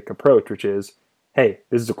realistic approach, which is, hey,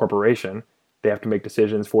 this is a corporation. They have to make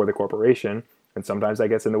decisions for the corporation. And sometimes that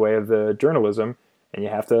gets in the way of the journalism and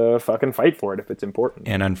you have to fucking fight for it if it's important.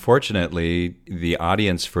 And unfortunately, the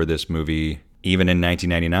audience for this movie, even in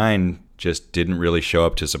 1999, just didn't really show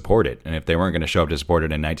up to support it. And if they weren't going to show up to support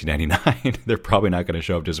it in 1999, they're probably not going to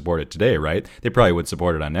show up to support it today, right? They probably would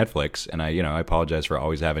support it on Netflix. And I apologize for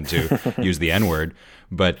always having to use the N-word,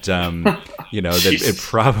 but it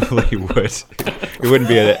probably would. It wouldn't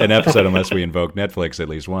be an episode unless we invoke Netflix at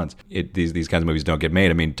least once. These kinds of movies don't get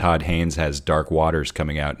made. I mean, Todd Haynes has Dark Waters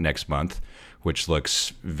coming out next month, which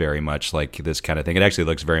looks very much like this kind of thing. It actually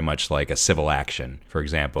looks very much like a Civil Action, for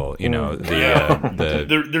example.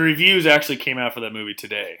 The reviews actually came out for that movie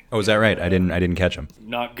today. Oh, is that right? I didn't catch them.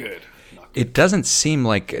 Not good. It doesn't seem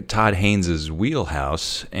like Todd Haynes'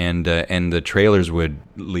 wheelhouse, and the trailers would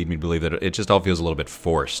lead me to believe that it just all feels a little bit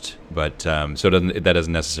forced. But so that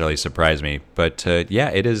doesn't necessarily surprise me. But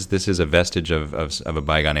it is. This is a vestige of a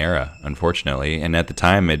bygone era, unfortunately. And at the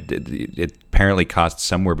time, it apparently cost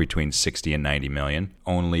somewhere between $60 and $90 million.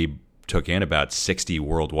 Only took in about 60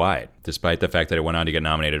 worldwide, despite the fact that it went on to get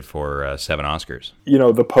nominated for 7 Oscars.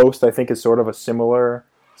 The Post, I think, is sort of a similar.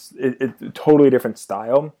 It totally different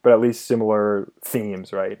style, but at least similar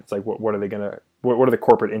themes, right? It's like, what are they gonna? What are the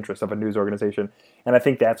corporate interests of a news organization? And I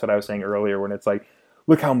think that's what I was saying earlier when it's like,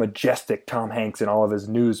 look how majestic Tom Hanks and all of his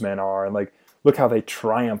newsmen are, and like, look how they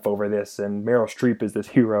triumph over this. And Meryl Streep is this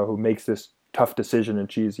hero who makes this tough decision,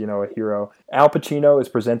 and she's a hero. Al Pacino is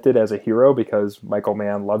presented as a hero because Michael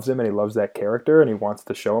Mann loves him and he loves that character and he wants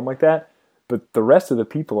to show him like that. But the rest of the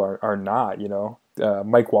people are not,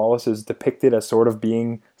 Mike Wallace is depicted as sort of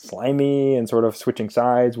being slimy and sort of switching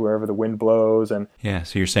sides wherever the wind blows. And yeah,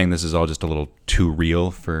 so you're saying this is all just a little too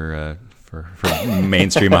real for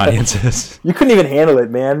mainstream audiences? You couldn't even handle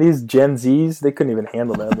it, man. These Gen Zs, they couldn't even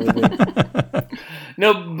handle that movie.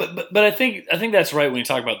 No, but I think that's right when you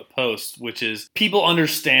talk about the Post, which is people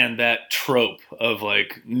understand that trope of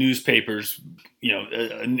like newspapers,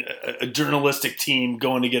 a journalistic team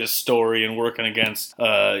going to get a story and working against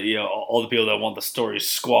all the people that want the story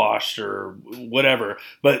squashed or whatever.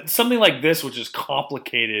 But something like this, which is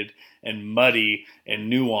complicated and muddy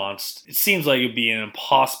and nuanced, it seems like it'd be an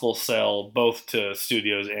impossible sell both to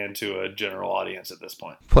studios and to a general audience at this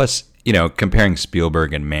point. Plus, comparing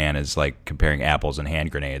Spielberg and Mann is like comparing apples and hand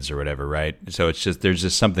grenades or whatever, right? So there's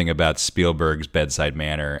just something about Spielberg's bedside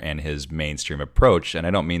manner and his mainstream approach, and I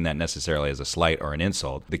don't mean that necessarily as a slight or an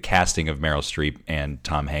insult. The casting of Meryl Streep and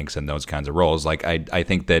Tom Hanks in those kinds of roles, like I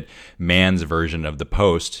think that Mann's version of The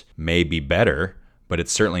Post may be better, but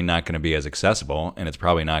it's certainly not going to be as accessible, and it's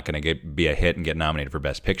probably not going to be a hit and get nominated for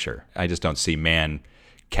Best Picture. I just don't see Mann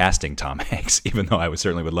casting Tom Hanks, even though I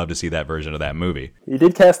certainly would love to see that version of that movie. He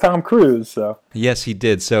did cast Tom Cruise, so. Yes, he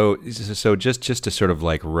did. So just to sort of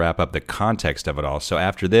like wrap up the context of it all. So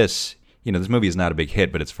after this, this movie is not a big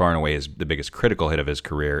hit, but it's far and away the biggest critical hit of his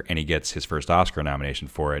career, and he gets his first Oscar nomination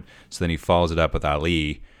for it. So then he follows it up with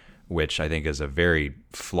Ali, which I think is a very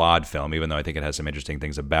flawed film, even though I think it has some interesting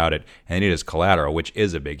things about it. And then it is Collateral, which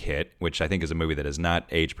is a big hit, which I think is a movie that has not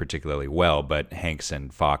aged particularly well, but Hanks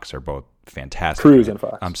and Fox are both fantastic. Cruise and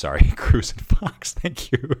Fox. I'm sorry, Cruise and Fox.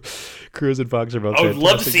 Thank you. Cruise and Fox are both fantastic. I would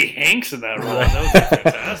love to see Hanks in that role. That would be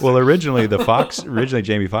fantastic. Well, originally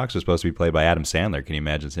Jamie Foxx was supposed to be played by Adam Sandler. Can you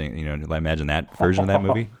imagine that version of that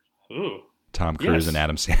movie? Ooh. Tom Cruise and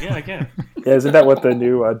Adam Sandler. Yeah, I can. Yeah, isn't that what the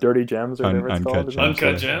new Dirty Gems or whatever it's Uncut called? Gems.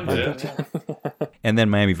 Uncut Gems, yeah. And then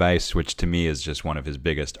Miami Vice, which to me is just one of his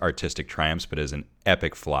biggest artistic triumphs, but is an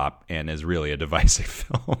epic flop and is really a divisive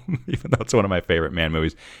film, even though it's one of my favorite Man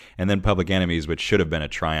movies. And then Public Enemies, which should have been a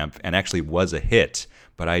triumph and actually was a hit,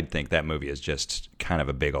 but I think that movie is just kind of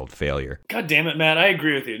a big old failure. God damn it, Matt. I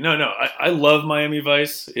agree with you. No, I love Miami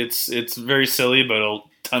Vice. It's very silly, but a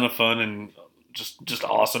ton of fun and just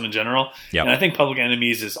awesome in general. Yep. And I think Public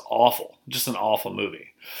Enemies is awful. Just an awful movie.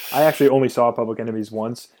 I actually only saw Public Enemies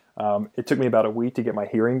once. It took me about a week to get my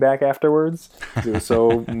hearing back afterwards. It was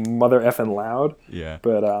so mother effing loud. Yeah.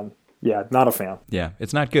 But yeah, not a fan. Yeah,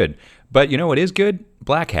 it's not good. But you know what is good?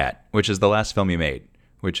 Black Hat, which is the last film he made,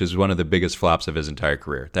 which is one of the biggest flops of his entire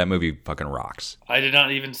career. That movie fucking rocks. I did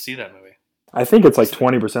not even see that movie. I think it's like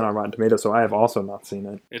 20% on Rotten Tomatoes, so I have also not seen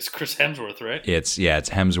it. It's Chris Hemsworth, right? It's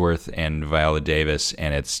Hemsworth and Viola Davis,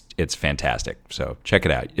 and it's fantastic. So check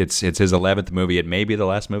it out. It's his 11th movie. It may be the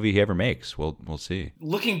last movie he ever makes. We'll see.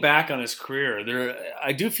 Looking back on his career,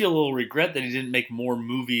 I do feel a little regret that he didn't make more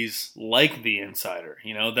movies like The Insider,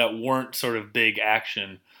 that weren't sort of big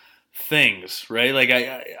action things, right? Like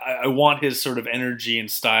I want his sort of energy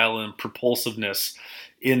and style and propulsiveness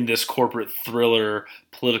in this corporate thriller,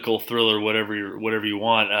 political thriller, whatever you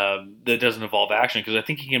want, that doesn't involve action, because I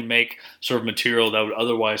think he can make sort of material that would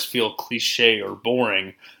otherwise feel cliche or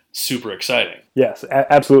boring super exciting. Yes,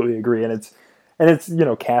 absolutely agree, and it's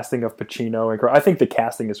casting of Pacino, and I think the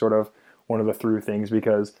casting is sort of one of the through things,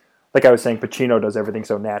 because like I was saying, Pacino does everything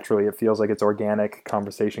so naturally. It feels like it's organic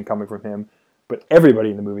conversation coming from him, but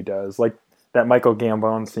everybody in the movie does. Like that Michael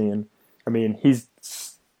Gambon scene. I mean, he's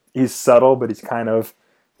subtle, but he's kind of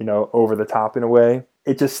over the top in a way.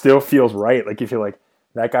 It just still feels right. Like you feel like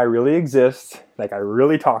that guy really exists. That guy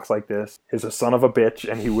really talks like this. He's a son of a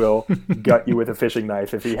bitch, and he will gut you with a fishing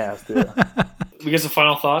knife if he has to. We get some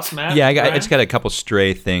final thoughts, Matt? Yeah, I just got a couple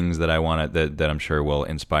stray things that I want that I'm sure will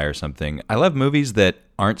inspire something. I love movies that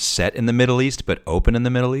aren't set in the Middle East but open in the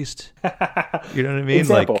Middle East. You know what I mean?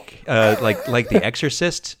 Example. Like The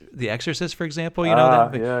Exorcist. The Exorcist, for example. Yeah.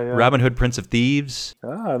 Robin Hood, Prince of Thieves.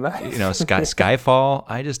 Oh, nice. Skyfall.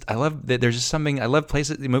 I love that. There's just something. I love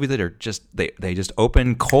movies that are just they just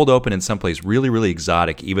cold open in some place really, really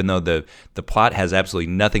exotic, even though the plot has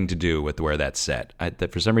absolutely nothing to do with where that's set.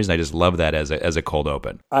 For some reason, I just love that as a cold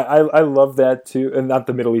open. I love that too, and not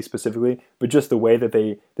the Middle East specifically, but just the way that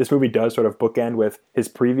this movie does sort of bookend with his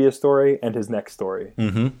previous story and his next story.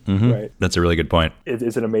 Mm-hmm. Right. That's a really good point.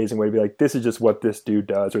 It's an amazing way to be like, this is just what this dude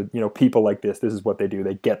does, or people like this is what they do.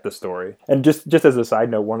 They get the story. And just as a side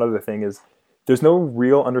note, one other thing is there's no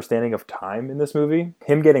real understanding of time in this movie.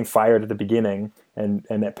 Him getting fired at the beginning, and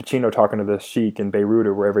that Pacino talking to the sheik in Beirut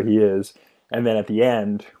or wherever he is, and then at the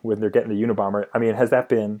end when they're getting the Unabomber. I mean, has that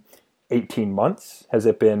been 18 months? Has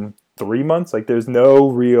it been 3 months? Like, there's no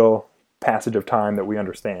real passage of time that we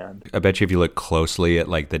understand. I bet you if you look closely at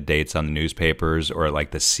like the dates on the newspapers or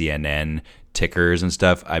like the CNN tickers and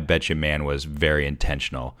stuff, I bet you man was very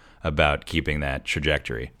intentional about keeping that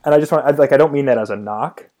trajectory. And I don't mean that as a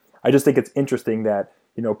knock. I just think it's interesting that,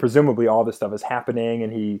 presumably all this stuff is happening,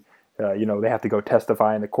 and he, they have to go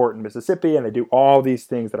testify in the court in Mississippi, and they do all these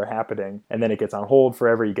things that are happening, and then it gets on hold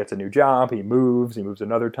forever. He gets a new job, he moves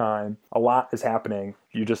another time. A lot is happening.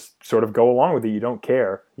 You just sort of go along with it. You don't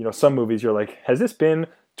care. Some movies you're like, has this been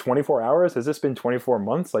 24 hours? Has this been 24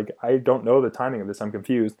 months? Like, I don't know the timing of this. I'm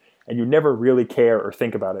confused. And you never really care or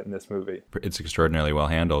think about it in this movie. It's extraordinarily well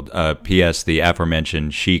handled. P.S. The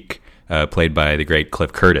aforementioned Sheik, played by the great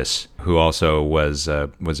Cliff Curtis, who also was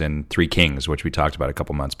in Three Kings, which we talked about a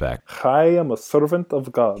couple months back. I am a servant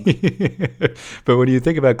of God. But when you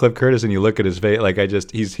think about Cliff Curtis and you look at his face, like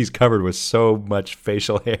he's covered with so much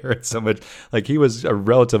facial hair and so much, like he was a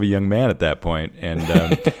relatively young man at that point. And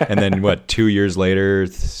and then 2 years later,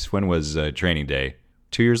 when was Training Day?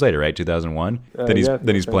 2 years later, right? 2001.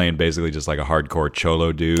 Then he's playing basically just like a hardcore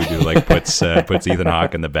cholo dude who like puts Ethan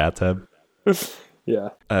Hawke in the bathtub. Yeah.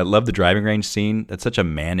 Love the driving range scene. That's such a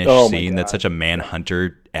mannish scene. That's such a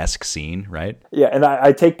Manhunter-esque scene, right? Yeah, and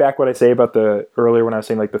I take back what I say about earlier when I was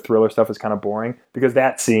saying like the thriller stuff is kind of boring, because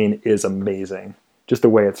that scene is amazing. Just the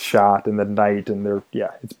way it's shot in the night, and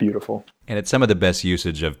it's beautiful. And it's some of the best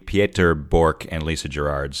usage of Pieter Bork and Lisa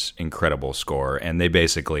Gerrard's incredible score. And they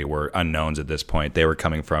basically were unknowns at this point. They were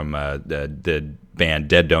coming from the band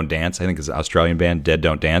Dead Don't Dance. I think it's an Australian band, Dead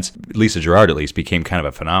Don't Dance. Lisa Gerrard, at least, became kind of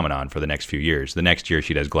a phenomenon for the next few years. The next year,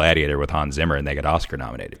 she does Gladiator with Hans Zimmer, and they get Oscar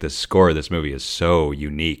nominated. The score of this movie is so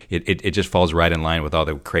unique. It just falls right in line with all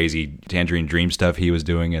the crazy Tangerine Dream stuff he was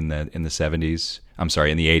doing in the 70s. I'm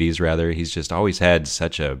sorry, in the 80s, rather. He's just always had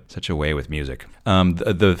such a way with music.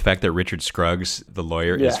 The fact that Richard Scruggs, the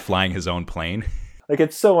lawyer, is flying his own plane. Like,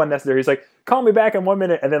 it's so unnecessary. He's like, call me back in 1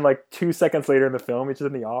 minute, and then like 2 seconds later in the film, he's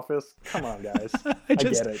just in the office. Come on, guys. I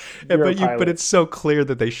get it. But it's so clear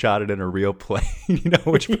that they shot it in a real plane,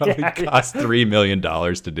 which probably cost $3 million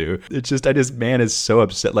to do. It's just, man is so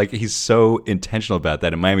upset. Like, he's so intentional about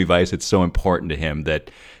that. In Miami Vice, it's so important to him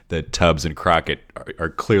that Tubbs and Crockett are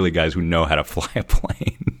clearly guys who know how to fly a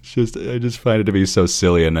plane. I just find it to be so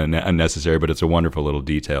silly and unnecessary, but it's a wonderful little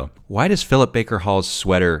detail. Why does Philip Baker Hall's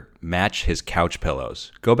sweater match his couch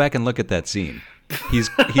pillows? Go back and look at that scene. He's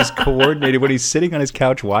coordinated when he's sitting on his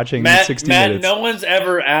couch watching 60 Minutes. No one's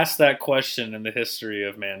ever asked that question in the history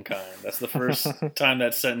of mankind. That's the first time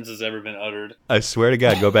that sentence has ever been uttered. I swear to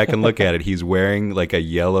God, go back and look at it. He's wearing like a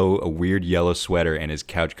weird yellow sweater, and his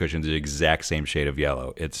couch cushions are the exact same shade of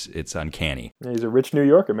yellow. It's uncanny. Yeah, he's a rich New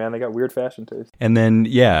Yorker, man. They got weird fashion taste. And then,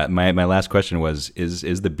 my last question was,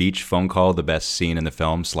 is the beach phone call the best scene in the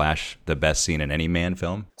film / the best scene in any man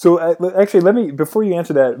film? So actually, before you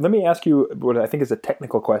answer that, let me ask you what I think is a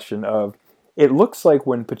technical question of, it looks like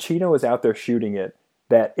when Pacino is out there shooting it,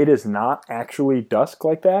 that it is not actually dusk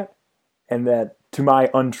like that, and that, to my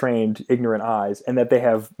untrained, ignorant eyes, and that they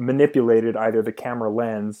have manipulated either the camera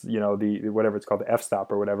lens, the whatever it's called, the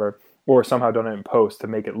f-stop or whatever, or somehow done it in post to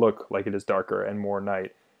make it look like it is darker and more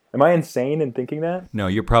night. Am I insane in thinking that? No,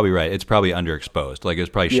 you're probably right. It's probably underexposed. Like, it was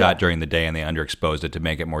probably shot during the day and they underexposed it to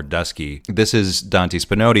make it more dusky. This is Dante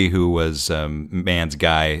Spinotti, who was Mann's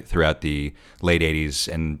guy throughout the late 80s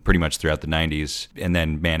and pretty much throughout the 90s. And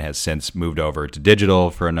then Mann has since moved over to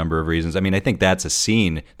digital for a number of reasons. I mean, I think that's a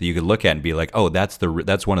scene that you could look at and be like, oh, that's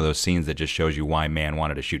one of those scenes that just shows you why Mann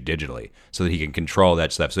wanted to shoot digitally, so that he can control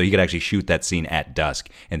that stuff. So he could actually shoot that scene at dusk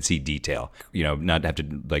and see detail, not have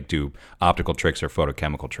to like do optical tricks or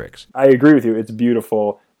photochemical tricks. I agree with you. It's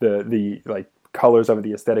beautiful. The like colors of it,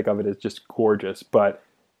 the aesthetic of it is just gorgeous. But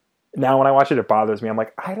now when I watch it, it bothers me. I'm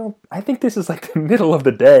like, I think this is like the middle of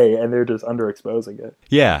the day and they're just underexposing it.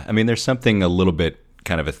 Yeah. I mean, there's something a little bit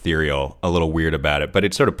kind of ethereal, a little weird about it, but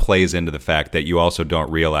it sort of plays into the fact that you also don't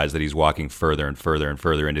realize that he's walking further and further and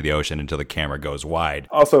further into the ocean until the camera goes wide.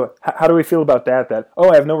 Also, how do we feel about that,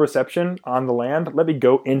 I have no reception on the land, let me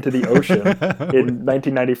go into the ocean in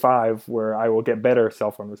 1995 where I will get better cell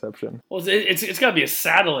phone reception. Well, it's got to be a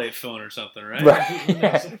satellite phone or something,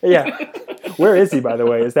 right? Yeah. Where is he, by the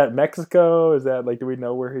way? Is that Mexico? Is that, like, do we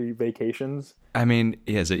know where he vacations? I mean,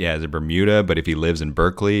 is it Bermuda? But if he lives in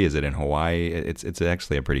Berkeley, is it in Hawaii? It's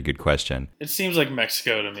actually a pretty good question. It seems like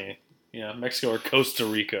Mexico to me. Yeah, Mexico or Costa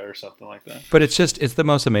Rica or something like that. But it's the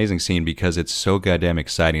most amazing scene because it's so goddamn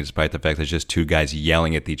exciting, despite the fact that it's just two guys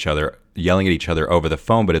yelling at each other over the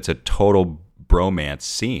phone. But it's a total bromance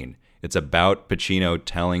scene. It's about Pacino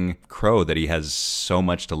telling Crowe that he has so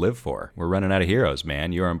much to live for. We're running out of heroes,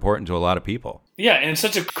 man. You are important to a lot of people. Yeah, and it's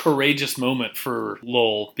such a courageous moment for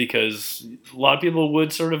Lowell because a lot of people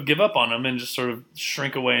would sort of give up on him and just sort of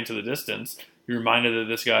shrink away into the distance. You're reminded that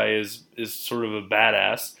this guy is sort of a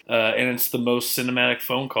badass, and it's the most cinematic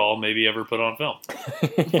phone call maybe ever put on film.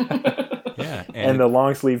 Yeah, and the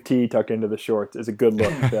long sleeve tee tucked into the shorts is a good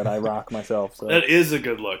look that I rock myself. So. That is a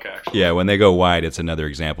good look, actually. Yeah, when they go wide, it's another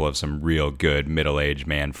example of some real good middle-aged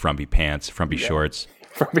man, frumpy pants, frumpy shorts.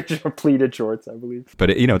 Frumpy pleated shorts, I believe. But,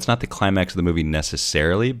 it's not the climax of the movie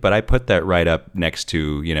necessarily, but I put that right up next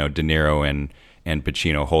to, De Niro and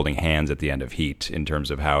Pacino holding hands at the end of Heat in terms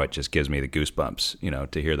of how it just gives me the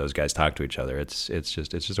goosebumps, to hear those guys talk to each other. It's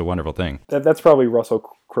just a wonderful thing. That's probably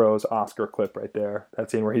Russell Crowe's Oscar clip right there. That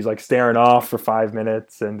scene where he's like staring off for 5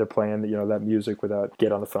 minutes and they're playing, that music without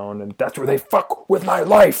get on the phone, and that's where they fuck with my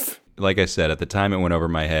life. Like I said, at the time it went over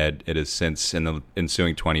my head. It has since, in the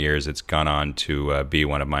ensuing 20 years, it's gone on to be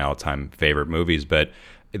one of my all-time favorite movies. But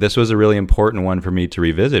this was a really important one for me to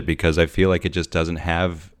revisit because I feel like it just doesn't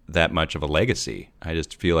have that much of a legacy. I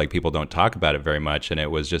just feel like people don't talk about it very much, and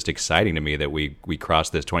it was just exciting to me that we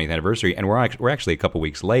crossed this 20th anniversary, and we're actually a couple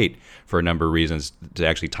weeks late for a number of reasons to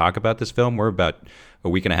actually talk about this film. We're about a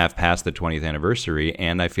week and a half past the 20th anniversary,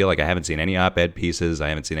 and I feel like I haven't seen any op-ed pieces, I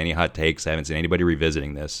haven't seen any hot takes, I haven't seen anybody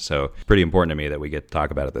revisiting this, so it's pretty important to me that we get to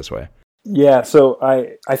talk about it this way. Yeah, so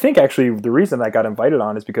I think actually the reason I got invited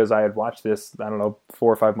on is because I had watched this, 4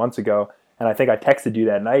 or 5 months ago, and I think I texted you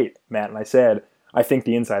that night, Matt, and I said, I think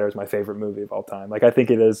The Insider is my favorite movie of all time. Like, I think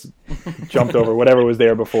it has jumped over whatever was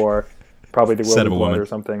there before, probably The World of Blood or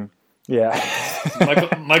something. Yeah.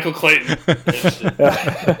 Michael Clayton.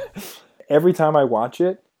 Every time I watch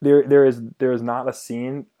it, there is not a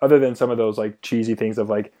scene other than some of those like cheesy things of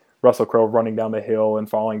like Russell Crowe running down the hill and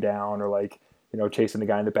falling down, or like, chasing the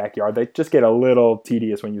guy in the backyard. They just get a little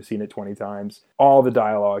tedious when you've seen it 20 times. All the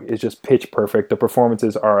dialogue is just pitch perfect. The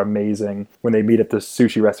performances are amazing. When they meet at the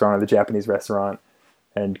sushi restaurant or the Japanese restaurant,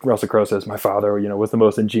 And Russell Crowe says, my father, was the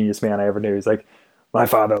most ingenious man I ever knew. He's like, my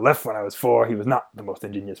father left when I was 4. He was not the most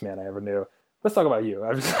ingenious man I ever knew. Let's talk about you.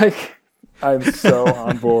 I'm just like, I'm so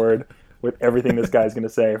on board with everything this guy's going to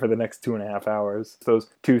say for the next 2.5 hours. Those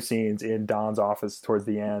 2 scenes in Don's office towards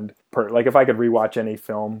the end. Like, if I could rewatch any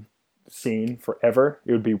film scene forever,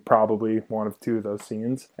 it would be probably one of 2 of those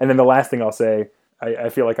scenes. And then the last thing I'll say, I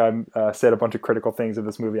feel like I'm said a bunch of critical things of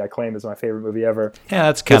this movie I claim is my favorite movie ever. Yeah,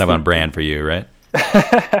 that's kind of on brand for you, right?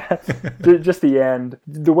 Just the end,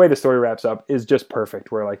 the way the story wraps up is just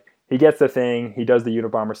perfect, where like he gets the thing, he does the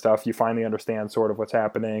Unabomber stuff, you finally understand sort of what's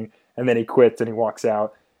happening, and then he quits and he walks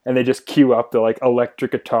out, and they just cue up the like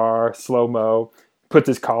electric guitar, slow-mo, puts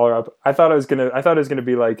his collar up. I thought it was gonna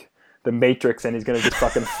be like the Matrix, and he's gonna just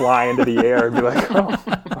fucking fly into the air and be like, oh,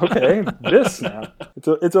 okay, this now.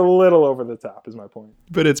 It's a little over the top, is my point.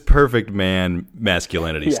 But it's perfect man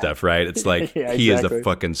masculinity stuff, right? It's like yeah, he exactly. is a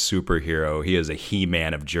fucking superhero. He is a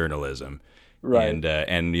He-Man of journalism. Right.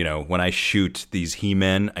 And when I shoot these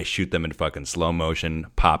He-Men, I shoot them in fucking slow motion,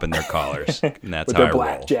 popping their collars, and that's with how their I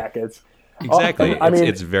black roll. Jackets. Exactly. I mean,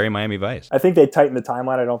 it's very Miami Vice. I think they tightened the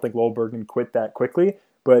timeline. I don't think Lowell Bergman quit that quickly,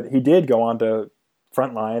 but he did go on to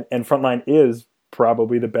Frontline, and Frontline is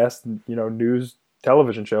probably the best, news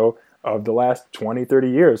television show of the last 20, 30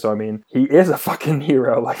 years. So, I mean, he is a fucking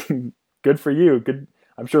hero. Like, good for you. Good.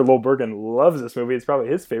 I'm sure Lowell Bergman loves this movie. It's probably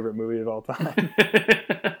his favorite movie of all time.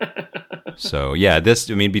 So, yeah,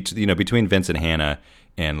 between Vincent Hanna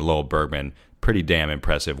and Lowell Bergman, pretty damn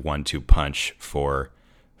impressive 1-2 punch for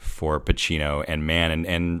Pacino. And man,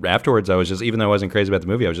 and afterwards, I was just, even though I wasn't crazy about the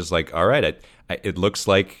movie, I was just like, all right, it looks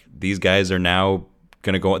like these guys are now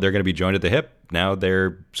they're going to be joined at the hip. Now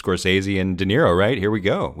they're Scorsese and De Niro, right? Here we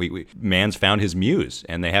go. Man's found his muse,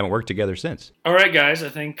 and they haven't worked together since. All right, guys. I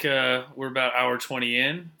think we're about hour 20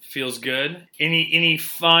 in. Feels good. Any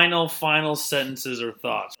final sentences or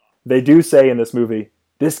thoughts? They do say in this movie,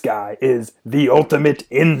 this guy is the ultimate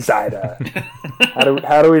insider.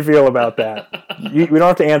 How do we feel about that? We don't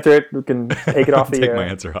have to answer it. We can take it off the air. Take my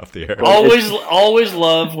answer off the air. Always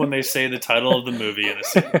love when they say the title of the movie in a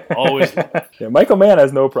scene. Always love. Yeah, Michael Mann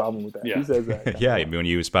has no problem with that. Yeah. He says that. Yeah, when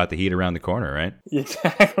you spot the heat around the corner, right?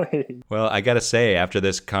 Exactly. Well, I got to say, after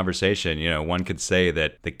this conversation, one could say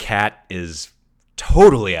that the cat is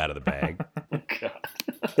totally out of the bag. Oh, God.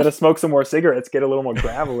 Gotta smoke some more cigarettes, get a little more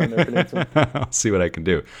gravel in there. I'll see what I can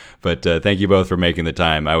do. But thank you both for making the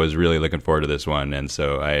time. I was really looking forward to this one, and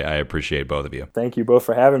so I appreciate both of you. Thank you both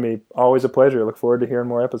for having me. Always a pleasure. Look forward to hearing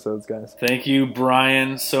more episodes, guys. Thank you,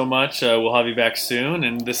 Brian, so much. We'll have you back soon.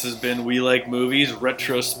 And this has been We Like Movies,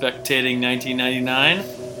 retrospectating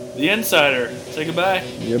 1999. The Insider. Say goodbye.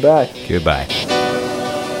 Goodbye. Goodbye.